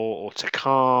resettle, or to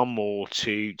calm, or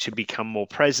to become more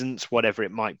present, whatever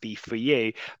it might be for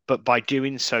you. But by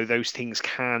doing so, those things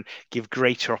can give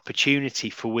greater opportunity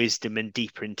for wisdom and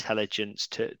deeper intelligence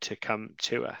to come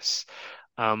to us.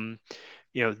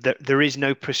 There is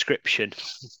no prescription.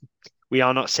 We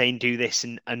are not saying do this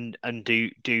and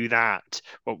do that.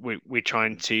 What we're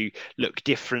trying to look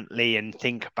differently and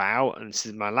think about, and this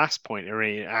is my last point,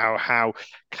 really, how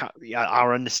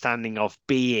our understanding of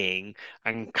being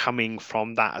and coming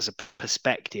from that as a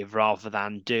perspective rather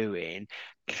than doing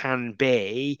can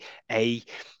be a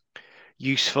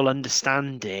useful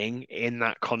understanding in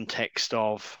that context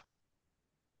of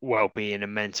well-being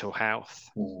and mental health.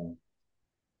 Mm.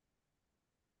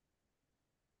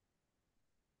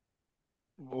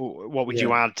 What would you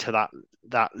Yeah. add to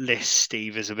that list,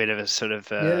 Steve, as a bit of a sort of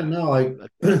Yeah, no,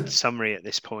 a summary at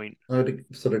this point? I would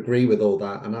sort of agree with all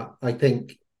that. And I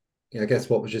think, I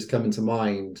guess what was just coming to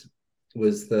mind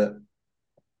was that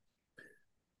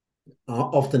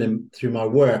often through my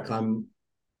work, I'm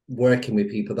working with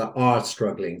people that are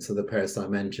struggling. So the person I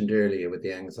mentioned earlier with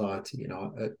the anxiety,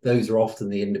 those are often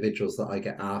the individuals that I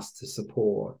get asked to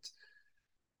support.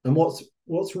 And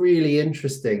what's really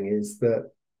interesting is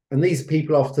that, and these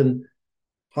people often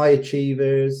high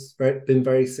achievers, been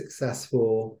very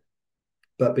successful,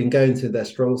 but been going through their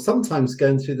struggles, sometimes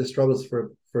going through the struggles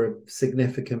for a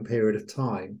significant period of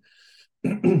time.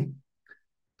 And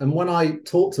when I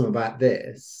talk to them about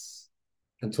this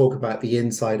and talk about the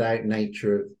inside out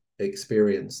nature of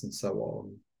experience and so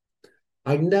on,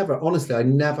 honestly, I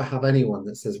never have anyone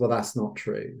that says, well, that's not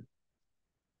true.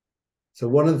 So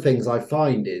one of the things I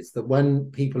find is that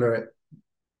when people are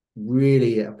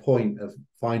really at a point of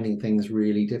finding things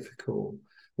really difficult,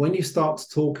 when you start to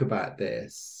talk about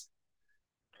this,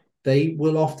 they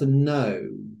will often know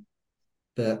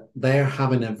that they're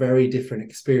having a very different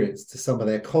experience to some of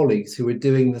their colleagues who are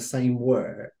doing the same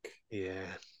work, Yeah.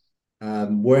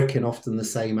 working often the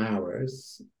same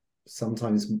hours,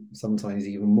 sometimes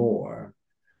even more,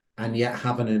 and yet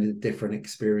having a different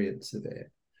experience of it.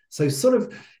 So sort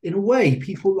of in a way,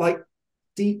 people like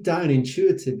deep down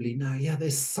intuitively know, yeah,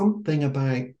 there's something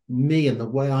about me and the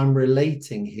way I'm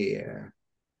relating here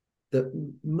that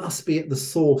must be at the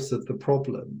source of the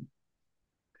problem.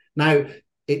 Now,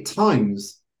 at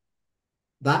times,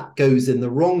 that goes in the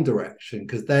wrong direction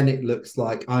because then it looks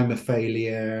like I'm a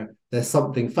failure. There's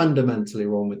something fundamentally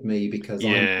wrong with me because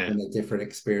I'm Yeah. having a different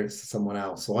experience to someone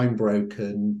else. So I'm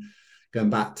broken. Going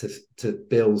back to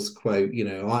Bill's quote,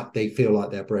 they feel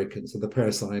like they're broken. So the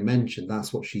person I mentioned,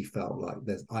 that's what she felt like.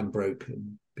 I'm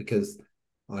broken because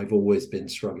I've always been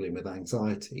struggling with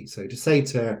anxiety. So to say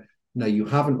to her, no, you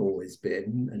haven't always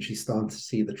been, and she's starting to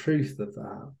see the truth of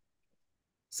that,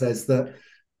 says that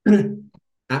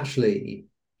actually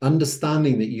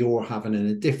understanding that you're having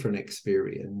a different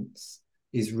experience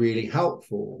is really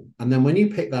helpful. And then when you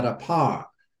pick that apart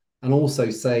and also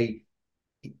say,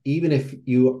 even if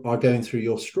you are going through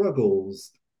your struggles,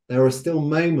 there are still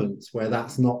moments where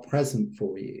that's not present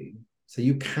for you. So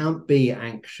you can't be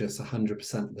anxious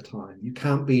 100% of the time. You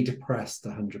can't be depressed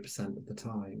 100% of the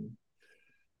time.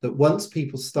 That once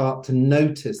people start to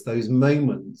notice those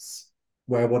moments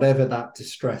where whatever that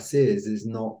distress is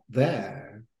not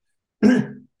there,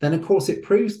 then of course it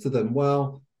proves to them,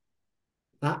 well,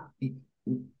 that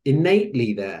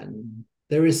innately then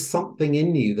there is something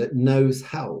in you that knows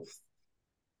health.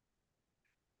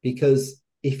 Because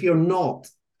if you're not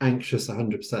anxious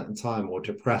 100% of the time or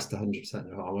depressed 100% of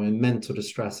the time or in mental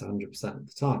distress 100% of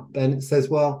the time, then it says,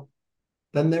 well,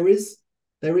 then there is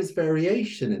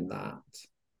variation in that.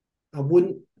 I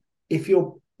wouldn't, if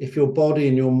your body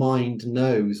and your mind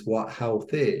knows what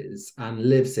health is and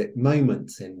lives it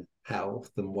moments in health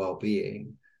and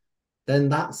well-being, then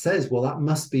that says, well, that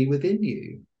must be within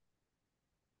you.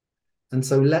 And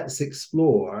so let's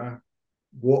explore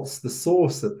what's the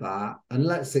source of that, and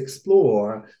let's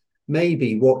explore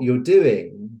maybe what you're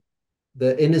doing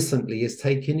that innocently is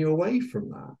taking you away from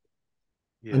that.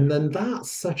 And Yeah. then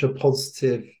that's such a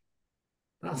positive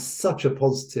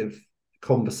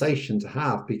conversation to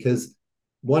have, because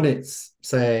one, it's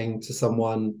saying to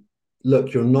someone,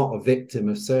 look, you're not a victim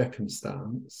of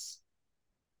circumstance.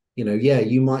 Yeah,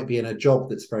 you might be in a job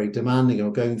that's very demanding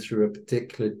or going through a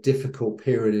particular difficult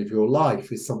period of your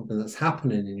life with something that's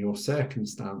happening in your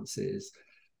circumstances.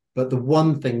 But the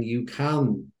one thing you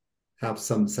can have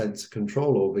some sense of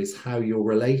control over is how you're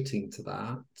relating to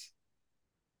that.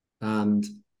 And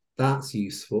that's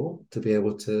useful to be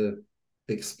able to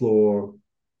explore,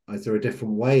 is there a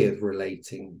different way of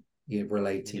relating to Yeah.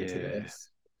 this?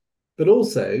 But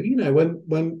also,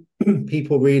 when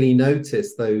people really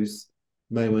notice those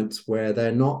moments where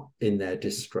they're not in their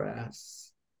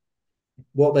distress,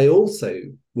 what they also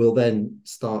will then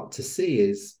start to see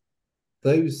is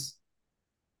those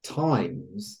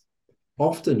times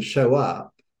often show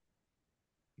up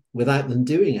without them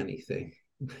doing anything.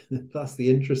 That's the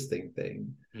interesting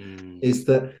thing, Mm. is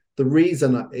that the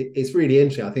reason it's really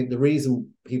interesting. I think the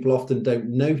reason people often don't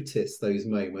notice those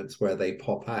moments where they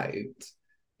pop out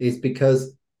is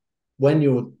because when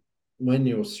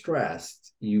you're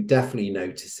stressed, you definitely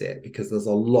notice it because there's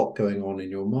a lot going on in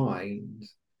your mind.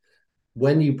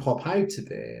 When you pop out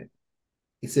of it,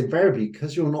 it's invariably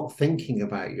because you're not thinking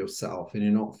about yourself and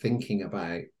you're not thinking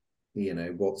about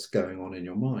what's going on in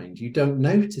your mind. You don't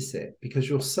notice it because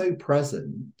you're so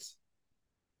present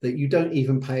that you don't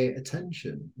even pay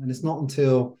attention. And it's not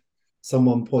until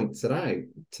someone points it out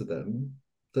to them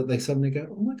that they suddenly go,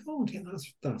 oh my god, yeah,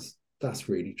 that's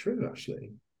really true.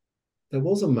 Actually, there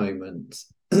was a moment.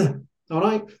 And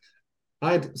I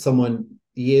had someone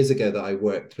years ago that I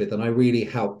worked with, and I really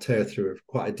helped her through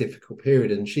quite a difficult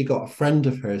period, and she got a friend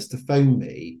of hers to phone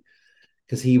me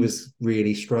because he was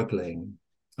really struggling.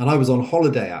 And I was on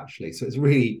holiday actually. So it's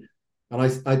really,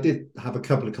 and I did have a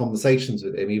couple of conversations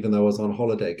with him, even though I was on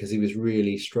holiday, because he was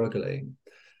really struggling.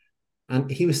 And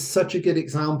he was such a good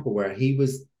example where he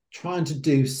was trying to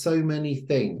do so many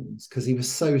things because he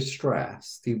was so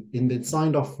stressed. He'd been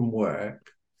signed off from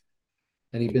work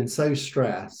and he'd been so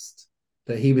stressed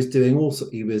that he was doing also,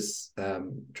 he was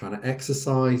trying to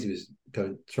exercise, he was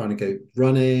trying to go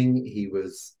running, he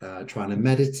was trying to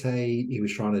meditate, he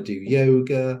was trying to do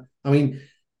yoga. I mean,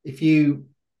 if you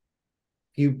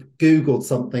googled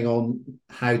something on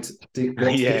how to do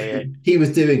what's Yeah, yeah, different, he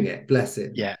was doing it, bless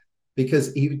him, yeah.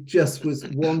 because he just was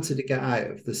wanted to get out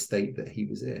of the state that he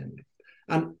was in.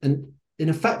 And in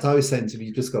effect, I was saying to him,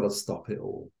 you just got to stop it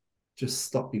all. Just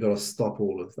stop. You got to stop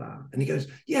all of that. And he goes,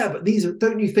 yeah, but these are,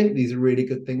 don't you think these are really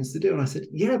good things to do? And I said,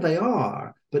 yeah, they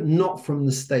are, but not from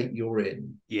the state you're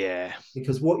in. Yeah.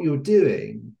 Because what you're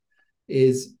doing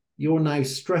is you're now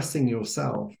stressing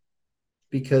yourself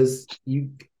because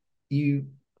you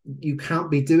you can't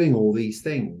be doing all these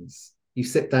things. You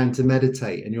sit down to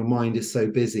meditate and your mind is so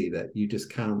busy that you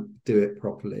just can't do it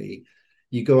properly.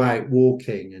 You go out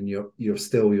walking and you're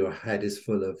still, your head is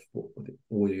full of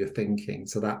all your thinking,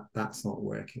 so that's not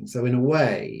working. So in a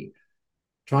way,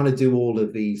 trying to do all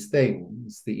of these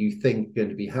things that you think are going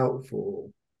to be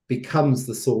helpful becomes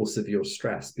the source of your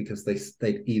stress, because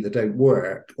they either don't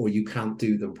work or you can't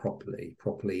do them properly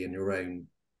in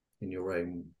your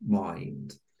own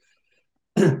mind.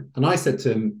 And I said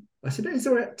to him, I said, is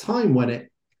there a time when it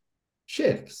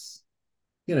shifts?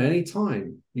 You know, any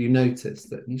time you notice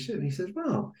that you shift? And he said,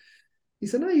 well, he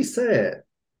said, no, you say it.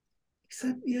 He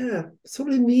said, yeah, sort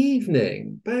of in the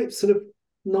evening, about sort of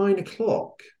 9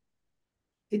 o'clock,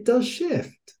 it does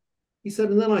shift. He said,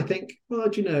 and then I think, well,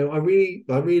 do you know, I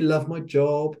really love my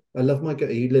job. I love my,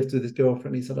 he lived with his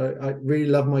girlfriend. He said, I really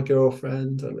love my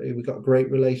girlfriend. We got a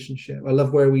great relationship. I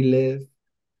love where we live.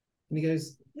 And he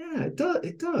goes, yeah,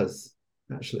 it does,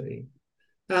 actually.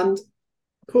 And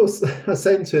of course, I was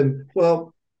saying to him,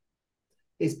 well,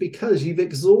 it's because you've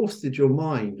exhausted your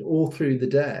mind all through the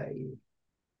day.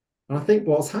 And I think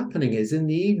what's happening is in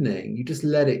the evening, you just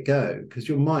let it go because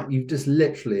your mind, you've just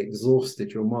literally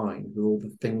exhausted your mind with all the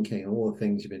thinking and all the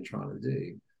things you've been trying to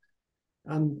do.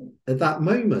 And at that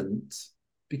moment,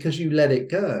 because you let it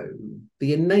go,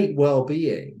 the innate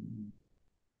well-being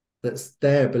that's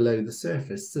there below the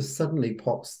surface just suddenly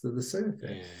pops to the surface.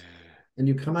 Yeah. And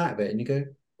you come out of it and you go,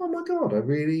 oh my God, I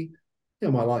really,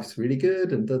 my life's really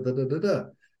good, and da da da da da.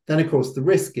 Then of course the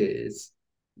risk is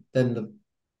then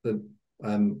the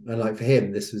and like for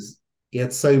him, this was, he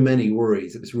had so many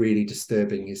worries, it was really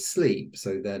disturbing his sleep.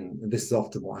 So then this is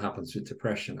often what happens with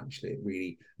depression, actually. It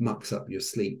really mucks up your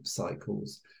sleep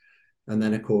cycles. And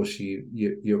then of course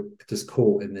you're just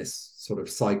caught in this sort of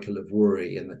cycle of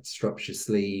worry, and that disrupts your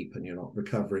sleep and you're not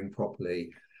recovering properly.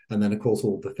 And then of course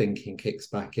all the thinking kicks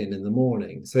back in the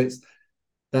morning. So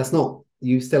that's not,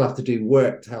 you still have to do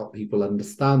work to help people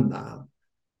understand that.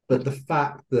 But the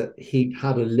fact that he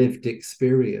had a lived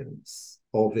experience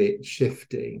of it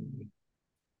shifting,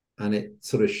 and it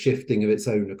sort of shifting of its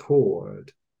own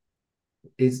accord,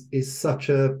 is such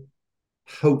a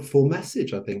hopeful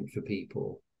message, I think, for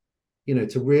people.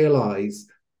 To realize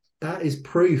that is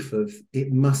proof of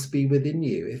it must be within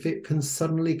you. If it can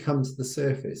suddenly come to the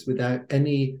surface without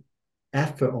any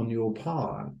effort on your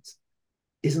part,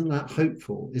 isn't that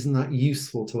hopeful? Isn't that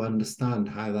useful to understand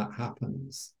how that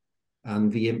happens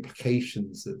and the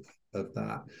implications of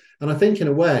that? And I think in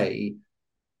a way,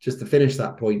 just to finish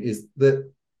that point, is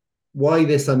that why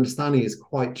this understanding is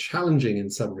quite challenging in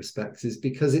some respects is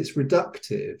because it's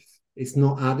reductive, it's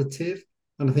not additive.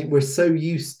 And I think we're so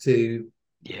used to,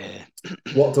 Yeah.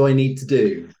 what do I need to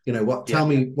do? Yeah. Tell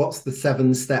me what's the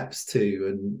 7 steps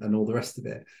to, and all the rest of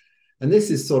it. And this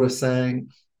is sort of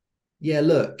saying, yeah,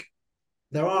 look,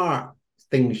 there are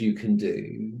things you can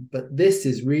do, but this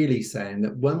is really saying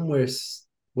that when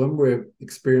we're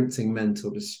experiencing mental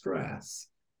distress,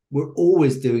 we're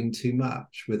always doing too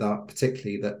much with our,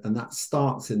 particularly that, and that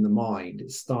starts in the mind.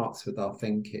 It starts with our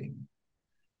thinking,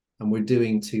 and we're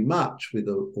doing too much with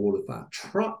all of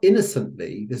that.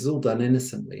 Innocently, this is all done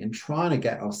innocently, and trying to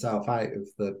get ourselves out of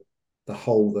the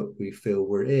hole that we feel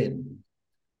we're in.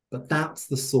 But that's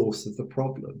the source of the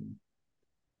problem,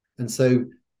 and so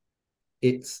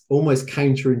it's almost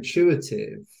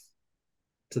counterintuitive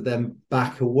to then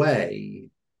back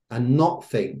away and not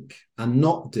think and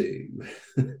not do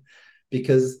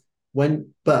because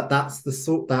but that's the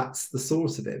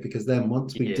source of it, because then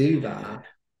once we do Yeah. that,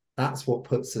 that's what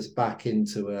puts us back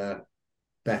into a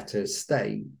better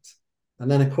state.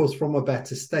 And then of course from a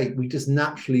better state we just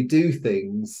naturally do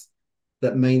things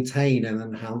that maintain and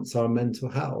enhance our mental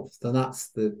health, then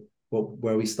that's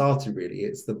where we started really.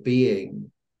 It's the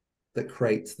being that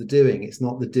creates the doing. It's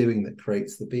not the doing that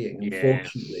creates the being. Yeah.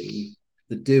 Unfortunately,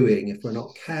 the doing, if we're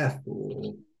not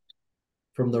careful,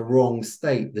 from the wrong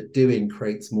state, the doing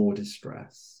creates more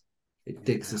distress. It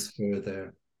digs Yeah. us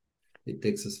further. It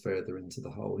digs us further into the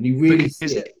hole, and you really see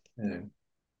Because it. You know.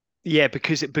 yeah,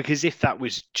 because if that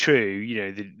was true,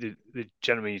 the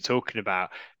gentleman you're talking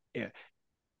about, yeah,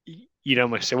 you'd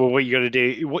almost say, well, what you got to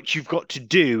do, what you've got to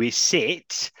do is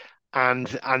sit, and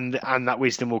that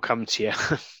wisdom will come to you.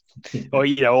 Or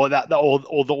or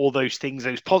all those things,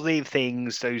 those positive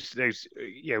things, those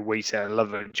where you say I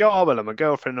love a job, I love my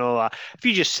girlfriend, and all that. If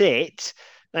you just sit,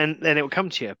 then it will come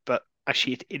to you. But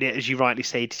actually, as you rightly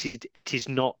say, it is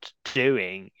not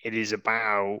doing. It is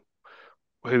about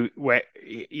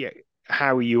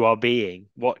how you are being,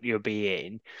 what you're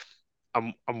being,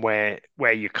 and where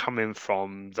you're coming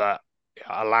from. That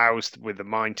allows with the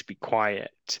mind to be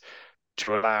quiet,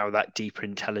 to allow that deeper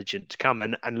intelligence to come.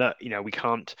 And look, we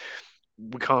can't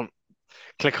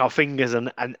click our fingers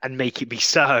and make it be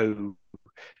so.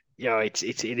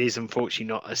 It is unfortunately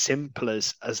not as simple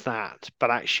as that. But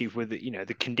actually, with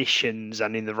the conditions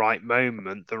and in the right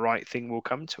moment, the right thing will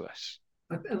come to us.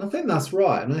 And I think that's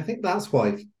right. And I think that's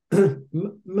why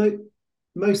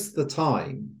most of the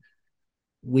time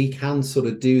we can sort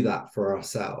of do that for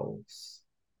ourselves.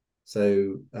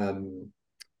 So,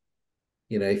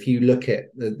 if you look at,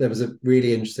 there was a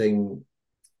really interesting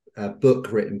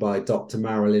book written by Dr.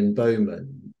 Marilyn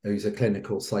Bowman, who's a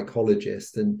clinical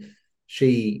psychologist, and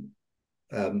she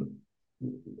um,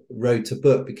 wrote a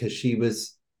book because she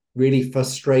was really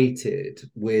frustrated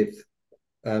with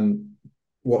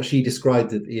what she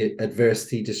described as the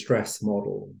adversity distress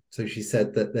model. So she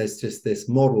said that there's just this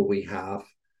model we have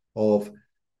of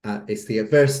it's the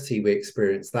adversity we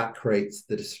experience that creates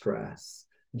the distress.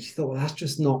 And she thought, well, that's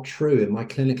just not true. In my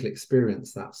clinical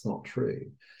experience, that's not true.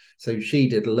 So she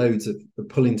did loads of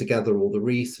pulling together all the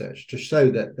research to show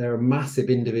that there are massive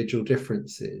individual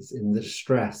differences in the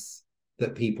stress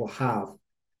that people have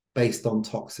based on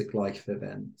toxic life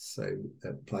events, so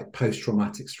like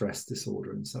post-traumatic stress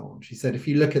disorder and so on. She said if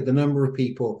you look at the number of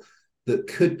people that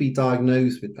could be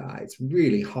diagnosed with that, it's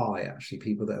really high, actually,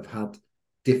 people that have had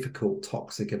difficult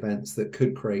toxic events that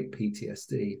could create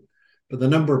PTSD. But the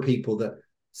number of people that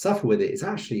suffer with it is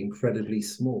actually incredibly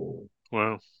small.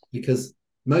 Wow. Because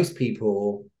most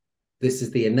people, this is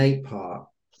the innate part,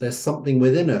 there's something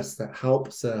within us that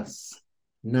helps us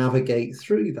navigate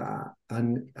through that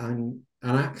and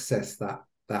access that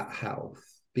health,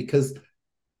 because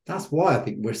that's why I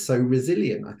think we're so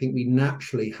resilient. I think we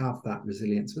naturally have that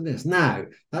resilience with this. Now,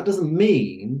 that doesn't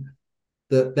mean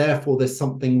that therefore there's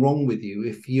something wrong with you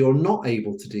if you're not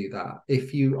able to do that.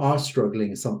 If you are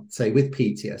struggling, say with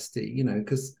PTSD,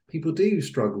 because people do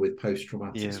struggle with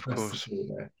post-traumatic Yeah, of stress course.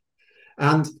 disorder,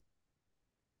 and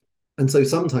so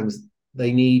sometimes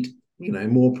they need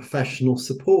more professional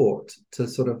support to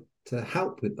sort of to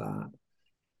help with that.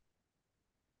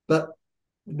 But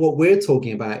what we're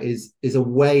talking about is a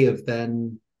way of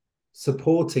then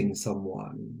supporting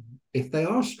someone if they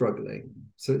are struggling.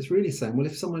 So it's really saying, well,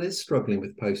 if someone is struggling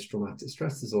with post-traumatic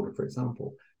stress disorder, for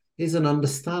example, is an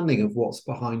understanding of what's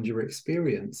behind your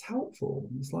experience helpful?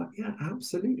 And it's like, yeah,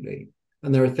 absolutely.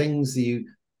 And there are things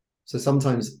so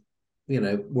sometimes,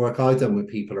 work I've done with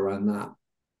people around that,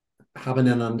 having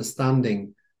an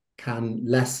understanding can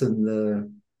lessen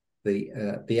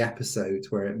the episodes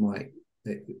where it might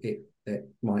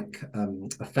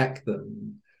affect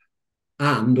them,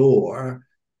 and or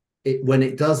when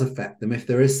it does affect them, if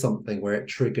there is something where it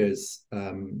triggers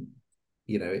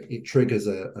it triggers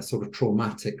a sort of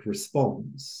traumatic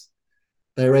response,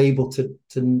 they're able to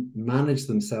manage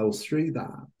themselves through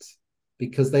that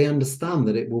because they understand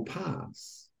that it will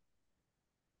pass.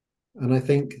 And I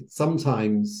think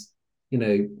sometimes,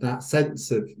 that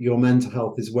sense of your mental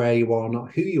health is where you are,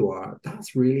 not who you are,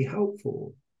 that's really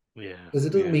helpful. Yeah, Because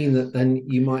it doesn't yeah, mean that then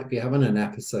you might be having an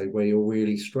episode where you're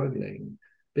really struggling.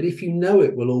 But if you know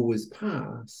it will always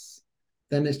pass,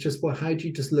 then it's just, well, how do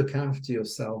you just look after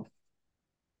yourself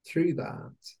through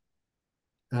that?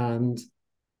 And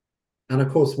and of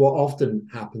course, what often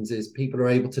happens is people are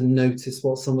able to notice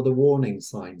what some of the warning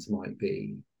signs might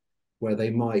be, where they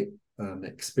might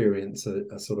experience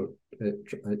a sort of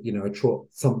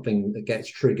something that gets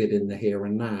triggered in the here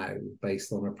and now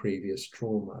based on a previous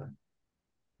trauma.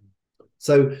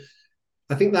 So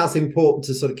I think that's important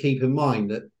to sort of keep in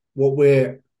mind, that what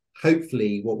we're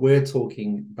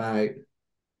talking about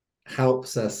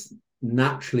helps us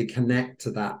naturally connect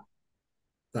to that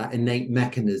that innate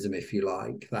mechanism, if you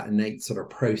like, that innate sort of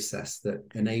process that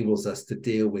enables us to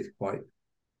deal with quite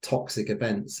toxic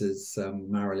events, as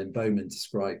Marilyn Bowman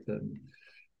described them.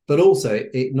 But also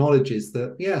it acknowledges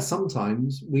that, yeah,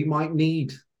 sometimes we might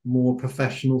need more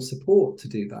professional support to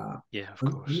do that. Yeah, of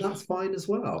And course. that's fine as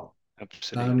well.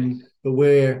 Absolutely. But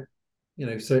we're,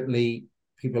 certainly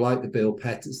people like the Bill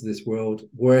Pettits of this world,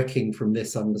 working from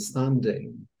this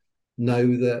understanding, know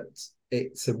that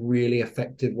it's a really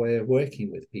effective way of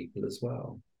working with people as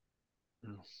well.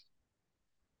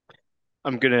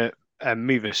 I'm going to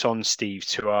move us on, Steve,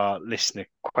 to our listener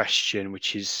question,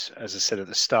 which is, as I said at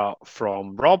the start,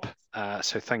 from Rob.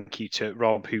 So thank you to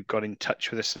Rob, who got in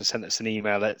touch with us and sent us an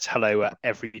email. It's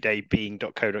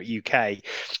hello@everydaybeing.co.uk.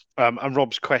 And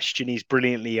Rob's question is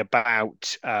brilliantly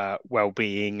about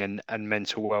well-being and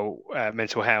mental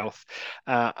health.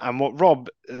 And what Rob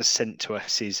has sent to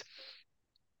us is,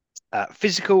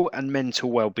 physical and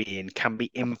mental well-being can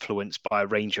be influenced by a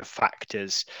range of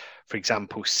factors, for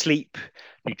example, sleep,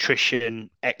 nutrition,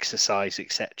 exercise,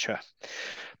 etc.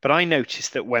 But I notice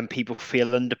that when people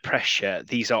feel under pressure,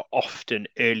 these are often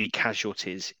early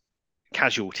casualties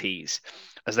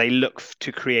as they look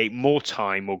to create more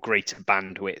time or greater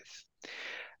bandwidth.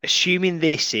 Assuming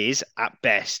this is, at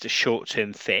best, a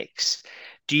short-term fix,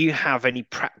 do you have any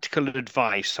practical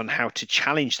advice on how to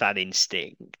challenge that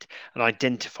instinct and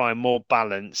identify a more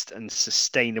balanced and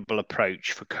sustainable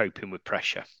approach for coping with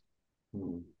pressure?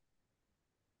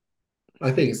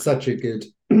 I think it's such a good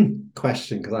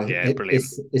question because Yeah, brilliant.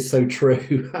 it's so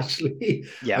true. Actually,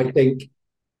 Yeah, I think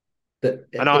that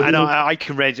and I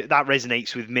can that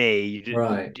resonates with me.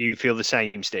 right. Do you feel the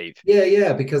same, Steve?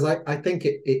 Yeah, because I think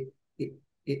it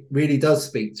really does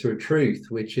speak to a truth,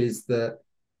 which is that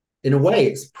in a way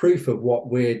it's proof of what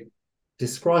we're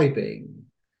describing,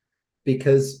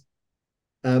 because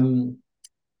um,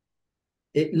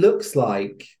 it looks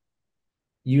like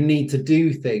you need to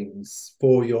do things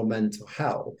for your mental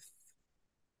health.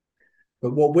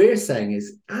 But what we're saying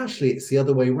is actually it's the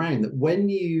other way around, that when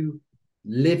you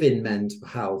live in mental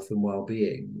health and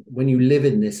well-being, when you live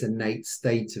in this innate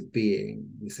state of being,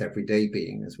 this everyday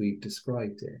being, as we've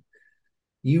described it,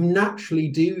 you naturally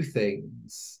do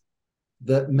things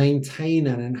that maintain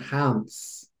and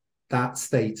enhance that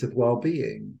state of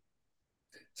well-being.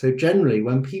 So generally,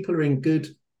 when people are in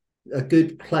a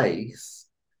good place,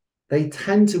 they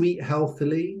tend to eat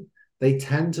healthily, they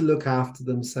tend to look after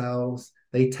themselves,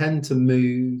 they tend to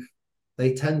move,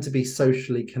 they tend to be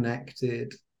socially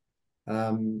connected.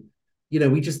 Um,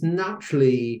 we just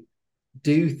naturally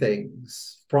do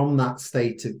things from that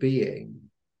state of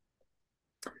being.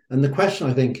 And the question,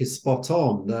 I think, is spot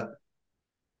on, that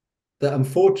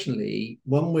unfortunately,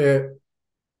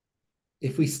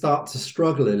 if we start to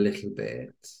struggle a little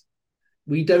bit,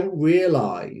 we don't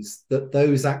realize that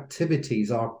those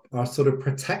activities are sort of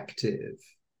protective.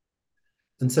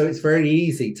 And so it's very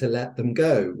easy to let them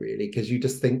go, really, because you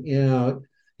just think, I'm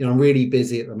really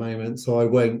busy at the moment, so I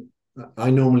won't. I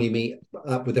normally meet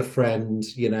up with a friend,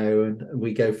 and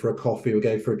we go for a coffee or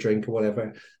go for a drink or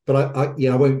whatever. But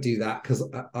I won't do that because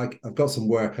I've got some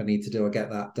work I need to do. I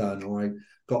get that done, or I've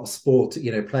got a sport,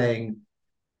 playing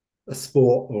a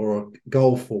sport or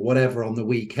golf or whatever on the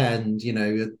weekend,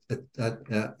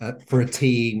 for a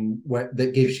team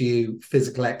that gives you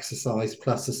physical exercise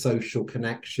plus a social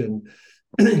connection.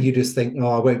 You just think, oh,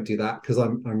 I won't do that because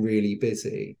I'm really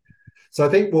busy. So I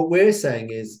think what we're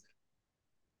saying is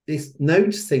this,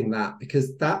 noticing that,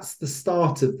 because that's the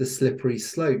start of the slippery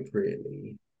slope,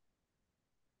 really.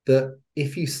 That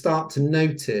if you start to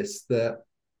notice that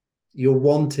you're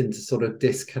wanting to sort of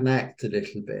disconnect a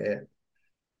little bit,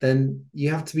 then you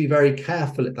have to be very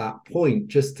careful at that point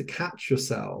just to catch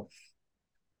yourself,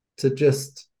 to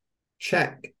just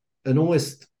check, and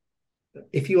almost,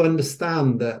 if you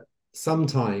understand that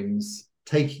sometimes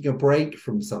taking a break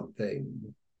from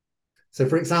something. So,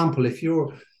 for example,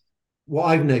 what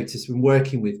I've noticed when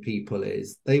working with people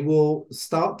is they will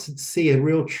start to see a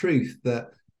real truth that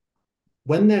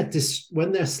when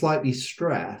they're slightly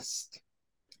stressed,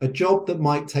 a job that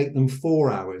might take them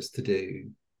 4 hours to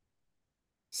do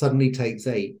suddenly takes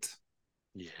 8.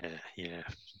 Yeah.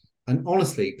 And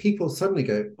honestly, people suddenly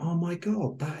go, "Oh my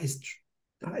god, that is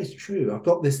true. I've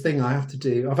got this thing I have to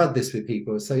do." I've had this with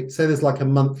people. So there's like a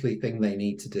monthly thing they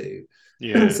need to do.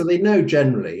 Yeah. So they know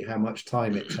generally how much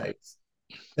time it takes.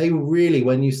 They really,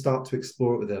 when you start to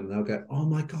explore it with them, they'll go, "Oh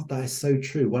my god, that is so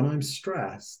true. When I'm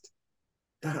stressed,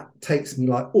 that takes me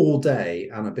like all day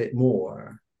and a bit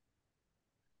more."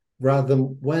 Rather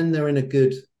than when they're in a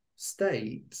good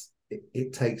state,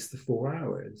 it takes the 4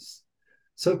 hours.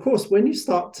 So of course, when you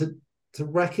start to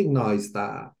recognize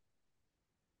that,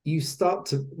 you start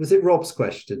to, was it Rob's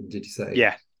question, did you say?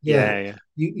 Yeah, Yeah. yeah, yeah,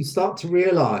 You start to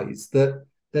realize that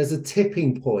there's a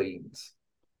tipping point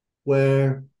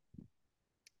where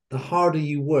the harder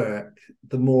you work,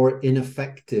 the more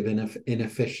ineffective and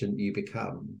inefficient you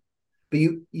become. But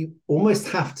you almost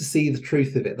have to see the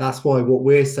truth of it. That's why what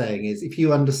we're saying is if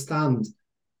you understand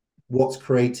what's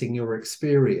creating your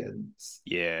experience,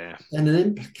 yeah, and an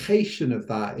implication of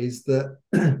that is that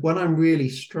when I'm really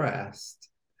stressed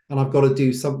and I've got to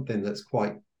do something that's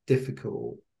quite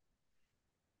difficult,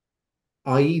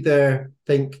 I either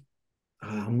think,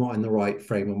 I'm not in the right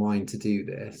frame of mind to do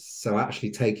this. So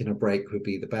actually taking a break would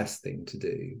be the best thing to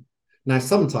do. Now,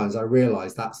 sometimes I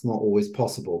realize that's not always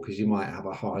possible because you might have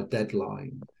a hard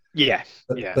deadline. yeah,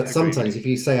 But yeah. but Agreed. sometimes if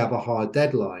you say have a hard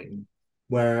deadline,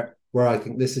 where I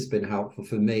think this has been helpful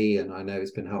for me, and I know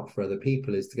it's been helpful for other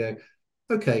people, is to go,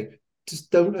 okay,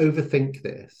 just don't overthink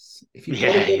this. If you've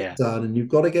got to Yeah, get it yeah, done and you've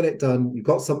got to get it done, you've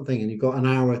got something and you've got an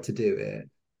hour to do it,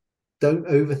 don't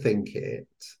overthink it.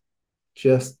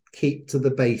 Just keep to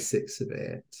the basics of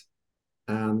it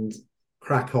and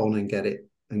crack on and get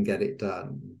it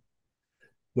done.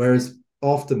 Whereas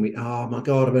often we, oh my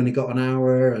god, I've only got an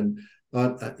hour, and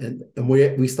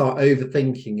we start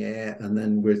overthinking it, and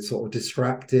then we're sort of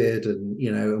distracted, and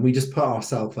and we just put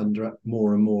ourselves under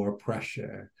more and more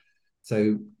pressure.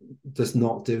 So just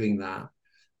not doing that.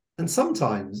 And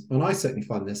sometimes, and I certainly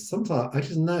find this, sometimes I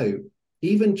just know,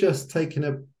 even just taking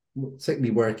a,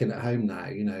 particularly working at home now,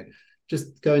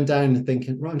 just going down and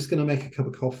thinking, right, I'm just going to make a cup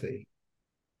of coffee.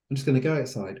 I'm just going to go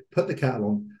outside, put the kettle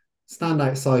on, stand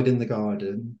outside in the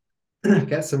garden,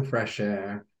 get some fresh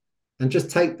air, and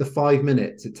just take the 5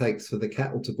 minutes it takes for the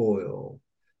kettle to boil,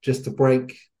 just to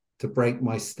break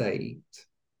my state.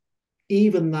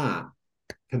 Even that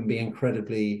can be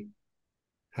incredibly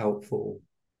helpful.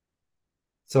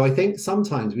 So I think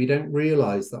sometimes we don't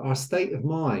realize that our state of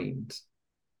mind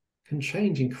can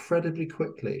change incredibly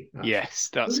quickly, actually. yes.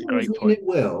 That's a Doesn't always great mean point. it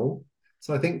will.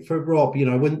 So I think for Rob,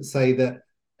 I wouldn't say that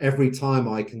every time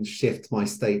I can shift my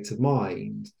state of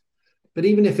mind. But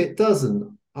even if it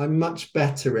doesn't, I'm much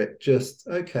better at just,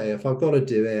 okay, if I've got to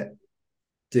do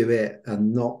it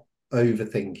and not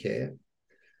overthink it.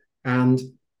 And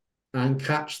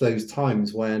catch those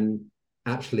times when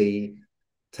actually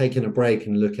taking a break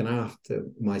and looking after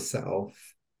myself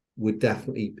would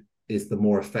definitely is the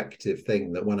more effective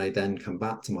thing, that when I then come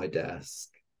back to my desk,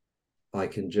 I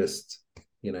can just,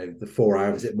 the 4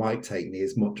 hours it might take me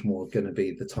is much more going to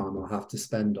be the time I'll have to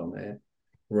spend on it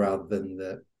rather than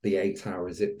the 8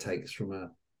 hours it takes from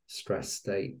a stress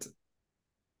state.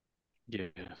 Yeah.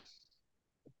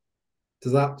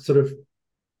 Does that sort of,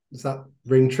 does that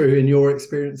ring true in your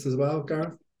experience as well,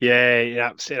 Gareth? Yeah, it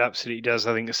absolutely does.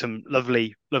 I think there's some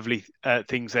lovely, lovely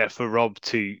things there for Rob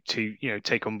to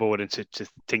take on board and to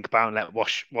think about and let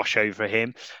wash over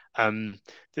him.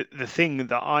 The thing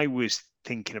that I was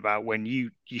thinking about when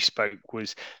you spoke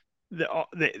was that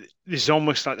there's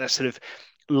almost like that sort of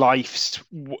life's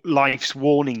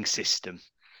warning system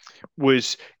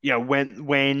was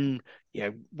when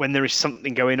there is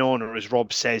something going on, or as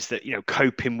Rob says, that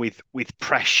coping with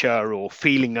pressure or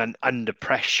feeling under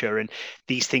pressure, and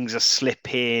these things are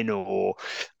slipping, or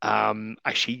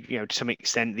actually to some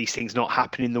extent these things not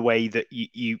happening the way that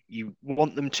you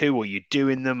want them to, or you're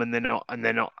doing them and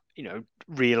they're not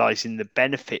realizing the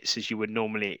benefits as you would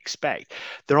normally expect.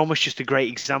 They're almost just a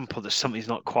great example that something's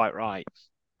not quite right.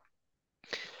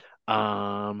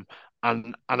 um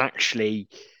and actually,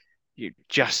 you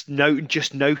just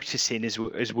noticing,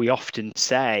 as we often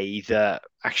say, that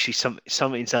actually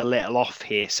something's a little off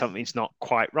here, something's not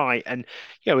quite right. And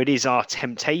it is our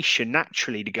temptation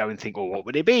naturally to go and think, well, what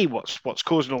would it be, what's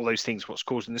causing all those things, what's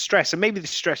causing the stress? And maybe the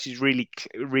stress is really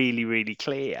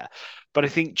clear, but I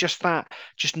think just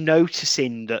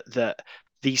noticing that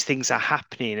these things are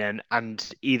happening,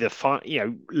 and either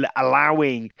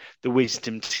allowing the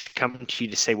wisdom to come to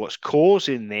you to say what's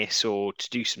causing this, or to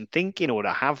do some thinking, or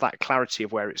to have that clarity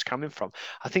of where it's coming from.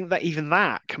 I think that even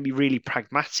that can be really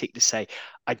pragmatic to say,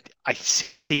 I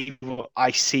see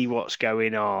what's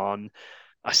going on.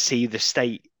 I see the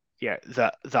state,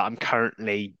 that I'm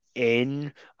currently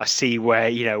in. I see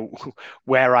where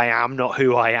where I am, not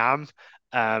who I am.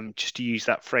 Just to use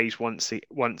that phrase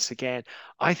once again,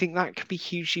 I think that can be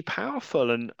hugely powerful,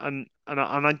 and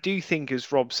I do think,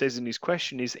 as Rob says in his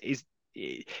question, is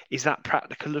that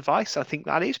practical advice? I think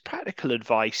that is practical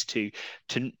advice to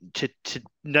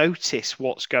notice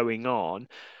what's going on,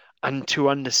 and to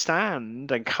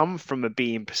understand and come from a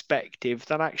being perspective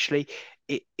that actually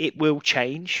it will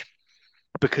change,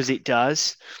 because it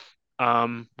does.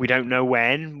 We don't know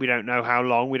when, we don't know how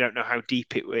long, we don't know how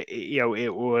deep it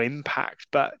will impact,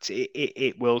 but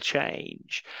it will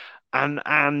change.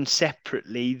 And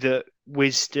separately, that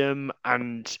wisdom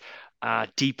and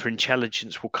deeper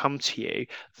intelligence will come to you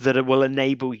that it will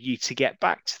enable you to get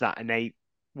back to that innate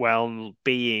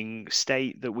well-being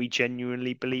state that we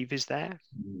genuinely believe is there.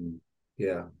 Mm.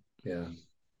 Yeah, yeah.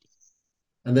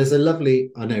 And there's a lovely,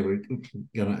 I know we're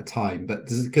going out of time, but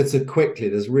so quickly,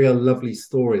 there's a real lovely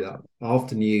story that I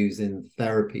often use in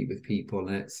therapy with people.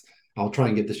 And I'll try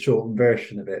and give the short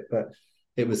version of it, but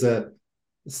it was a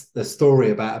story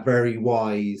about a very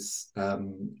wise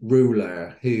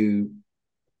ruler who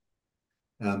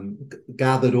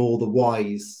gathered all the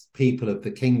wise people of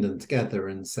the kingdom together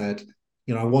and said,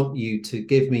 I want you to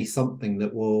give me something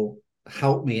that will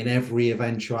help me in every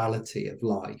eventuality of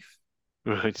life,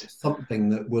 Right.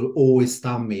 something that will always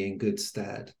stand me in good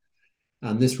stead.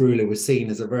 And this ruler was seen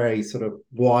as a very sort of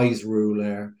wise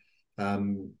ruler,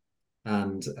 um,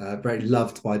 and very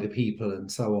loved by the people and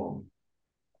so on.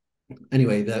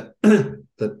 Anyway, the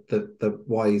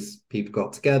wise people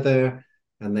got together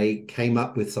and they came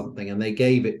up with something and they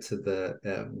gave it to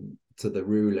the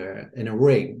ruler in a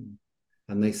ring,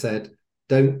 and they said,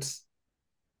 "Don't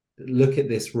look at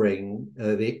this ring.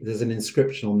 There's an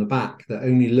inscription on the back that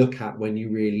only look at when you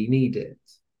really need it."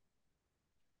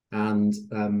 And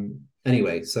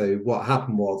anyway, so what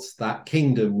happened was that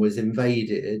kingdom was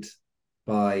invaded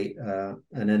by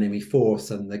an enemy force,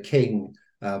 and the king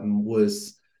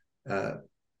was uh,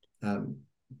 um,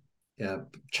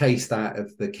 chased out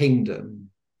of the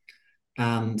kingdom.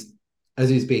 And as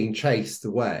he was being chased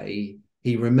away,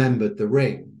 he remembered the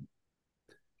ring,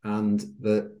 and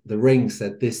the ring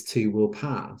said, "This too will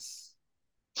pass."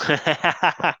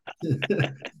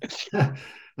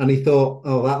 And he thought,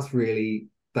 "Oh, that's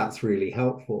really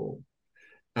helpful."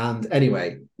 And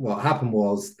anyway, what happened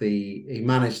was he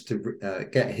managed to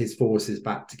get his forces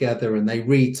back together, and they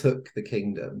retook the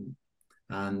kingdom.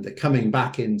 And coming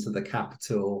back into the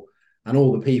capital, and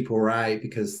all the people were out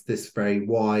because this very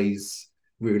wise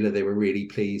ruler, they were really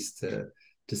pleased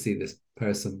to see this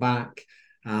person back.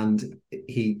 And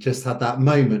he just had that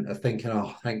moment of thinking,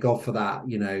 "Oh, thank God for that,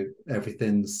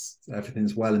 everything's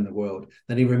well in the world."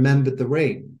 Then he remembered the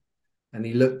ring, and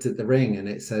he looked at the ring and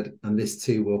it said, "And this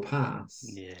too will pass."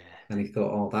 Yeah. And he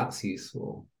thought, "Oh, that's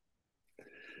useful."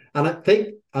 And I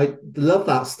think I love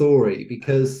that story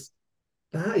because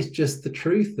that is just the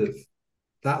truth of,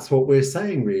 that's what we're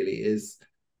saying really, is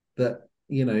that,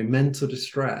 mental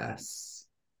distress,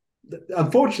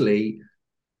 unfortunately,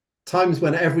 times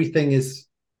when everything is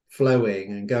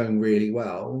flowing and going really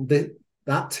well,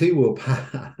 that too will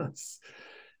pass.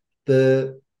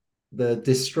 The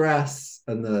distress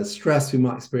and the stress we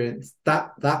might experience,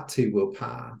 that too will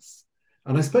pass.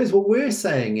 And I suppose what we're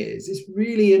saying is, it's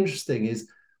really interesting, is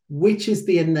which is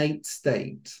the innate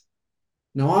state.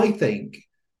 Now, I think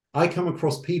I come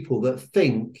across people that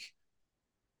think,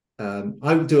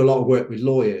 I would do a lot of work with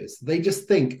lawyers. They just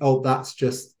think, "Oh,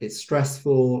 it's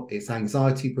stressful, it's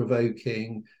anxiety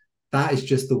provoking. That is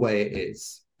just the way it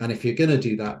is. And if you're going to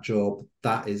do that job,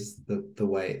 that is the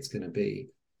way it's going to be."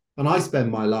 And I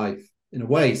spend my life in a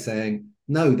way saying,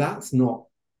 "No, that's not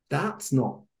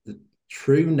the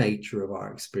true nature of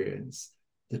our experience.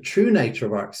 The true nature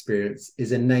of our experience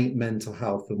is innate mental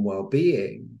health and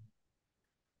well-being.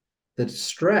 That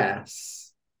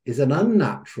stress is an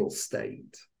unnatural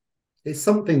state. It's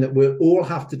something that we all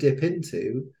have to dip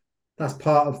into. That's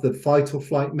part of the fight or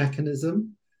flight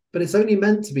mechanism, but it's only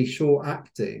meant to be short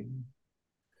acting."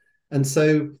 And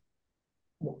so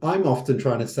what I'm often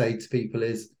trying to say to people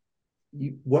is,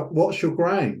 what's your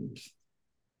ground?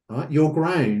 Right? Your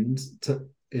ground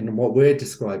in what we're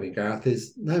describing, Gareth,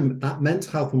 is, no, that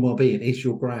mental health and well-being is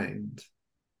your ground.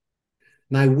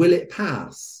 Now, will it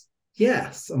pass?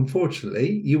 Yes,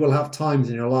 unfortunately, you will have times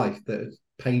in your life that are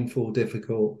painful,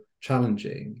 difficult,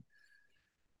 challenging,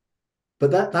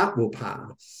 but that will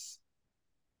pass.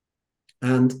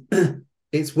 And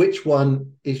it's which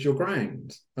one is your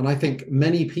ground. And I think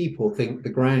many people think the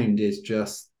ground is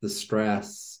just the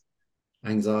stress,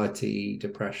 anxiety,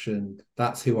 depression.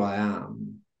 That's who I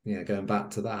am. Going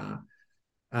back to that.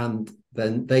 And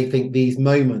then they think these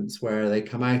moments where they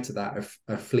come out of that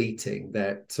are fleeting.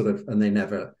 They're sort of, and they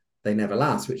never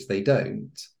last, which they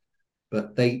don't.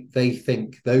 But they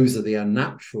think those are the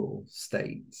unnatural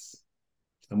states.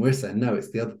 And we're saying, no,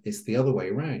 it's the other way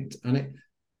around. And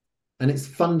it's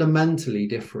fundamentally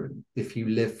different if you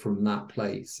live from that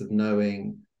place of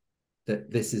knowing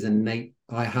that this is innate.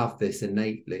 I have this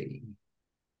innately,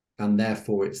 and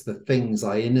therefore it's the things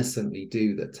I innocently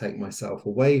do that take myself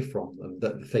away from them,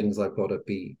 that the things I've got to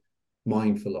be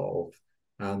mindful of.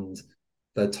 And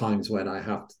there are times when I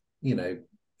have to,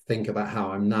 think about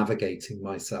how I'm navigating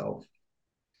myself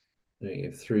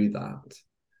through that.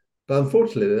 But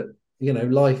unfortunately,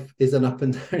 life is an up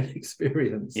and down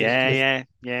experience. It's Yeah, just, yeah,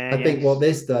 yeah, I yeah. think what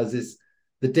this does is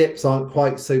the dips aren't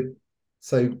quite so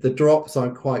the drops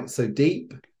aren't quite so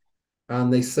deep,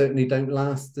 and they certainly don't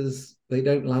last as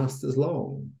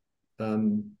long,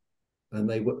 um, and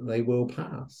they will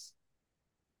pass.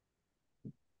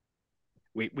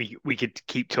 We could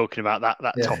keep talking about that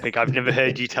Yeah. topic. I've never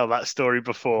heard you tell that story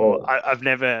before. Oh. I've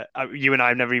never, you and I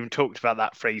have never even talked about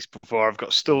that phrase before. I've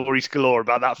got stories galore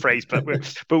about that phrase, but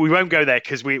we won't go there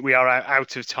because we are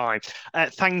out of time.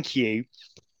 Thank you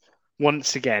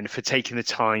once again for taking the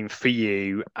time for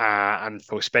you and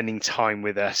for spending time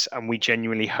with us. And we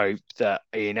genuinely hope that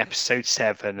in episode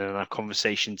 7 and our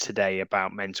conversation today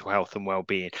about mental health and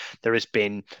well-being, there has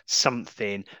been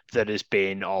something that has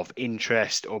been of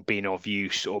interest or been of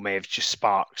use, or may have just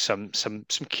sparked some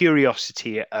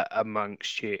curiosity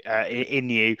amongst you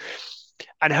in you.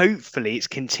 And hopefully it's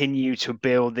continued to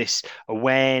build this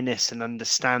awareness and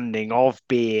understanding of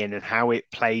being and how it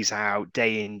plays out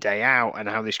day in, day out, and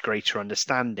how this greater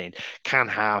understanding can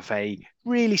have a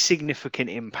really significant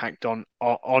impact on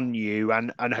you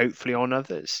and hopefully on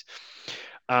others.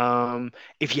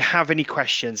 If you have any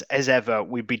questions, as ever,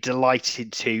 we'd be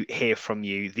delighted to hear from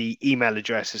you. The email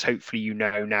address, as hopefully you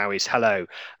know now, is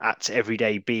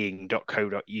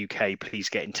hello@everydaybeing.co.uk. Please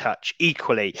get in touch.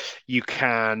 Equally, you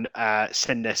can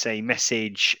send us a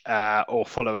message or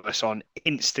follow us on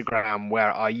Instagram,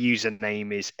 where our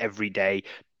username is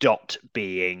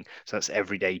everyday.being. So that's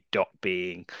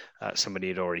everyday.being. Somebody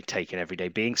had already taken everyday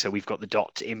being, so we've got the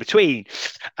dot in between.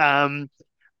 Um,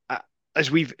 uh, as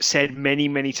we've said many,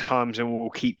 many times, and we'll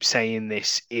keep saying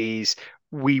this, is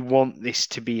we want this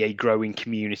to be a growing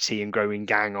community and growing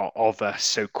gang of us.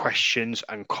 So questions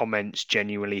and comments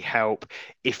genuinely help.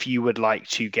 If you would like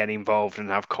to get involved and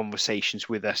have conversations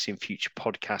with us in future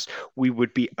podcasts, we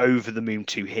would be over the moon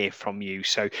to hear from you.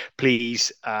 So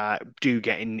please do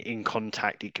get in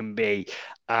contact. It can be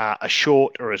a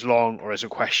short or as long or as a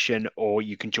question, or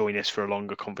you can join us for a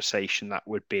longer conversation. That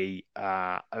would be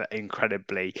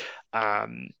incredibly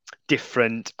um,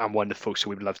 different and wonderful. So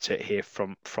we'd love to hear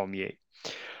from you.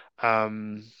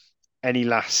 Um, any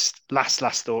last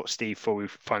thoughts, Steve, before we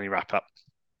finally wrap up?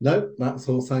 No, that's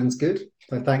all sounds good.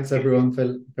 So thanks Good. everyone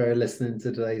for listening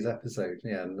to today's episode.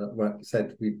 Yeah, and like I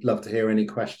said, we'd love to hear any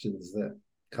questions that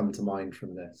come to mind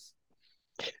from this.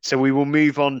 So we will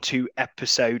move on to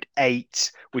episode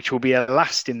 8, which will be a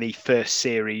last in the first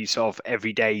series of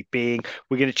Everyday Being.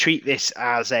 We're going to treat this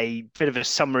as a bit of a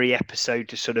summary episode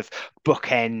to sort of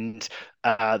bookend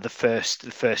the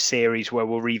first series, where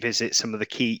we'll revisit some of the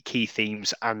key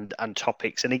themes and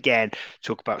topics, and again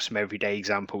talk about some everyday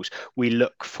examples. We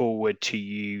look forward to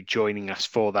you joining us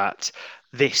for that.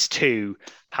 This too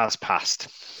has passed.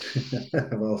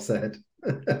 Well said.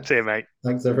 See you, mate.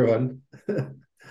 Thanks everyone.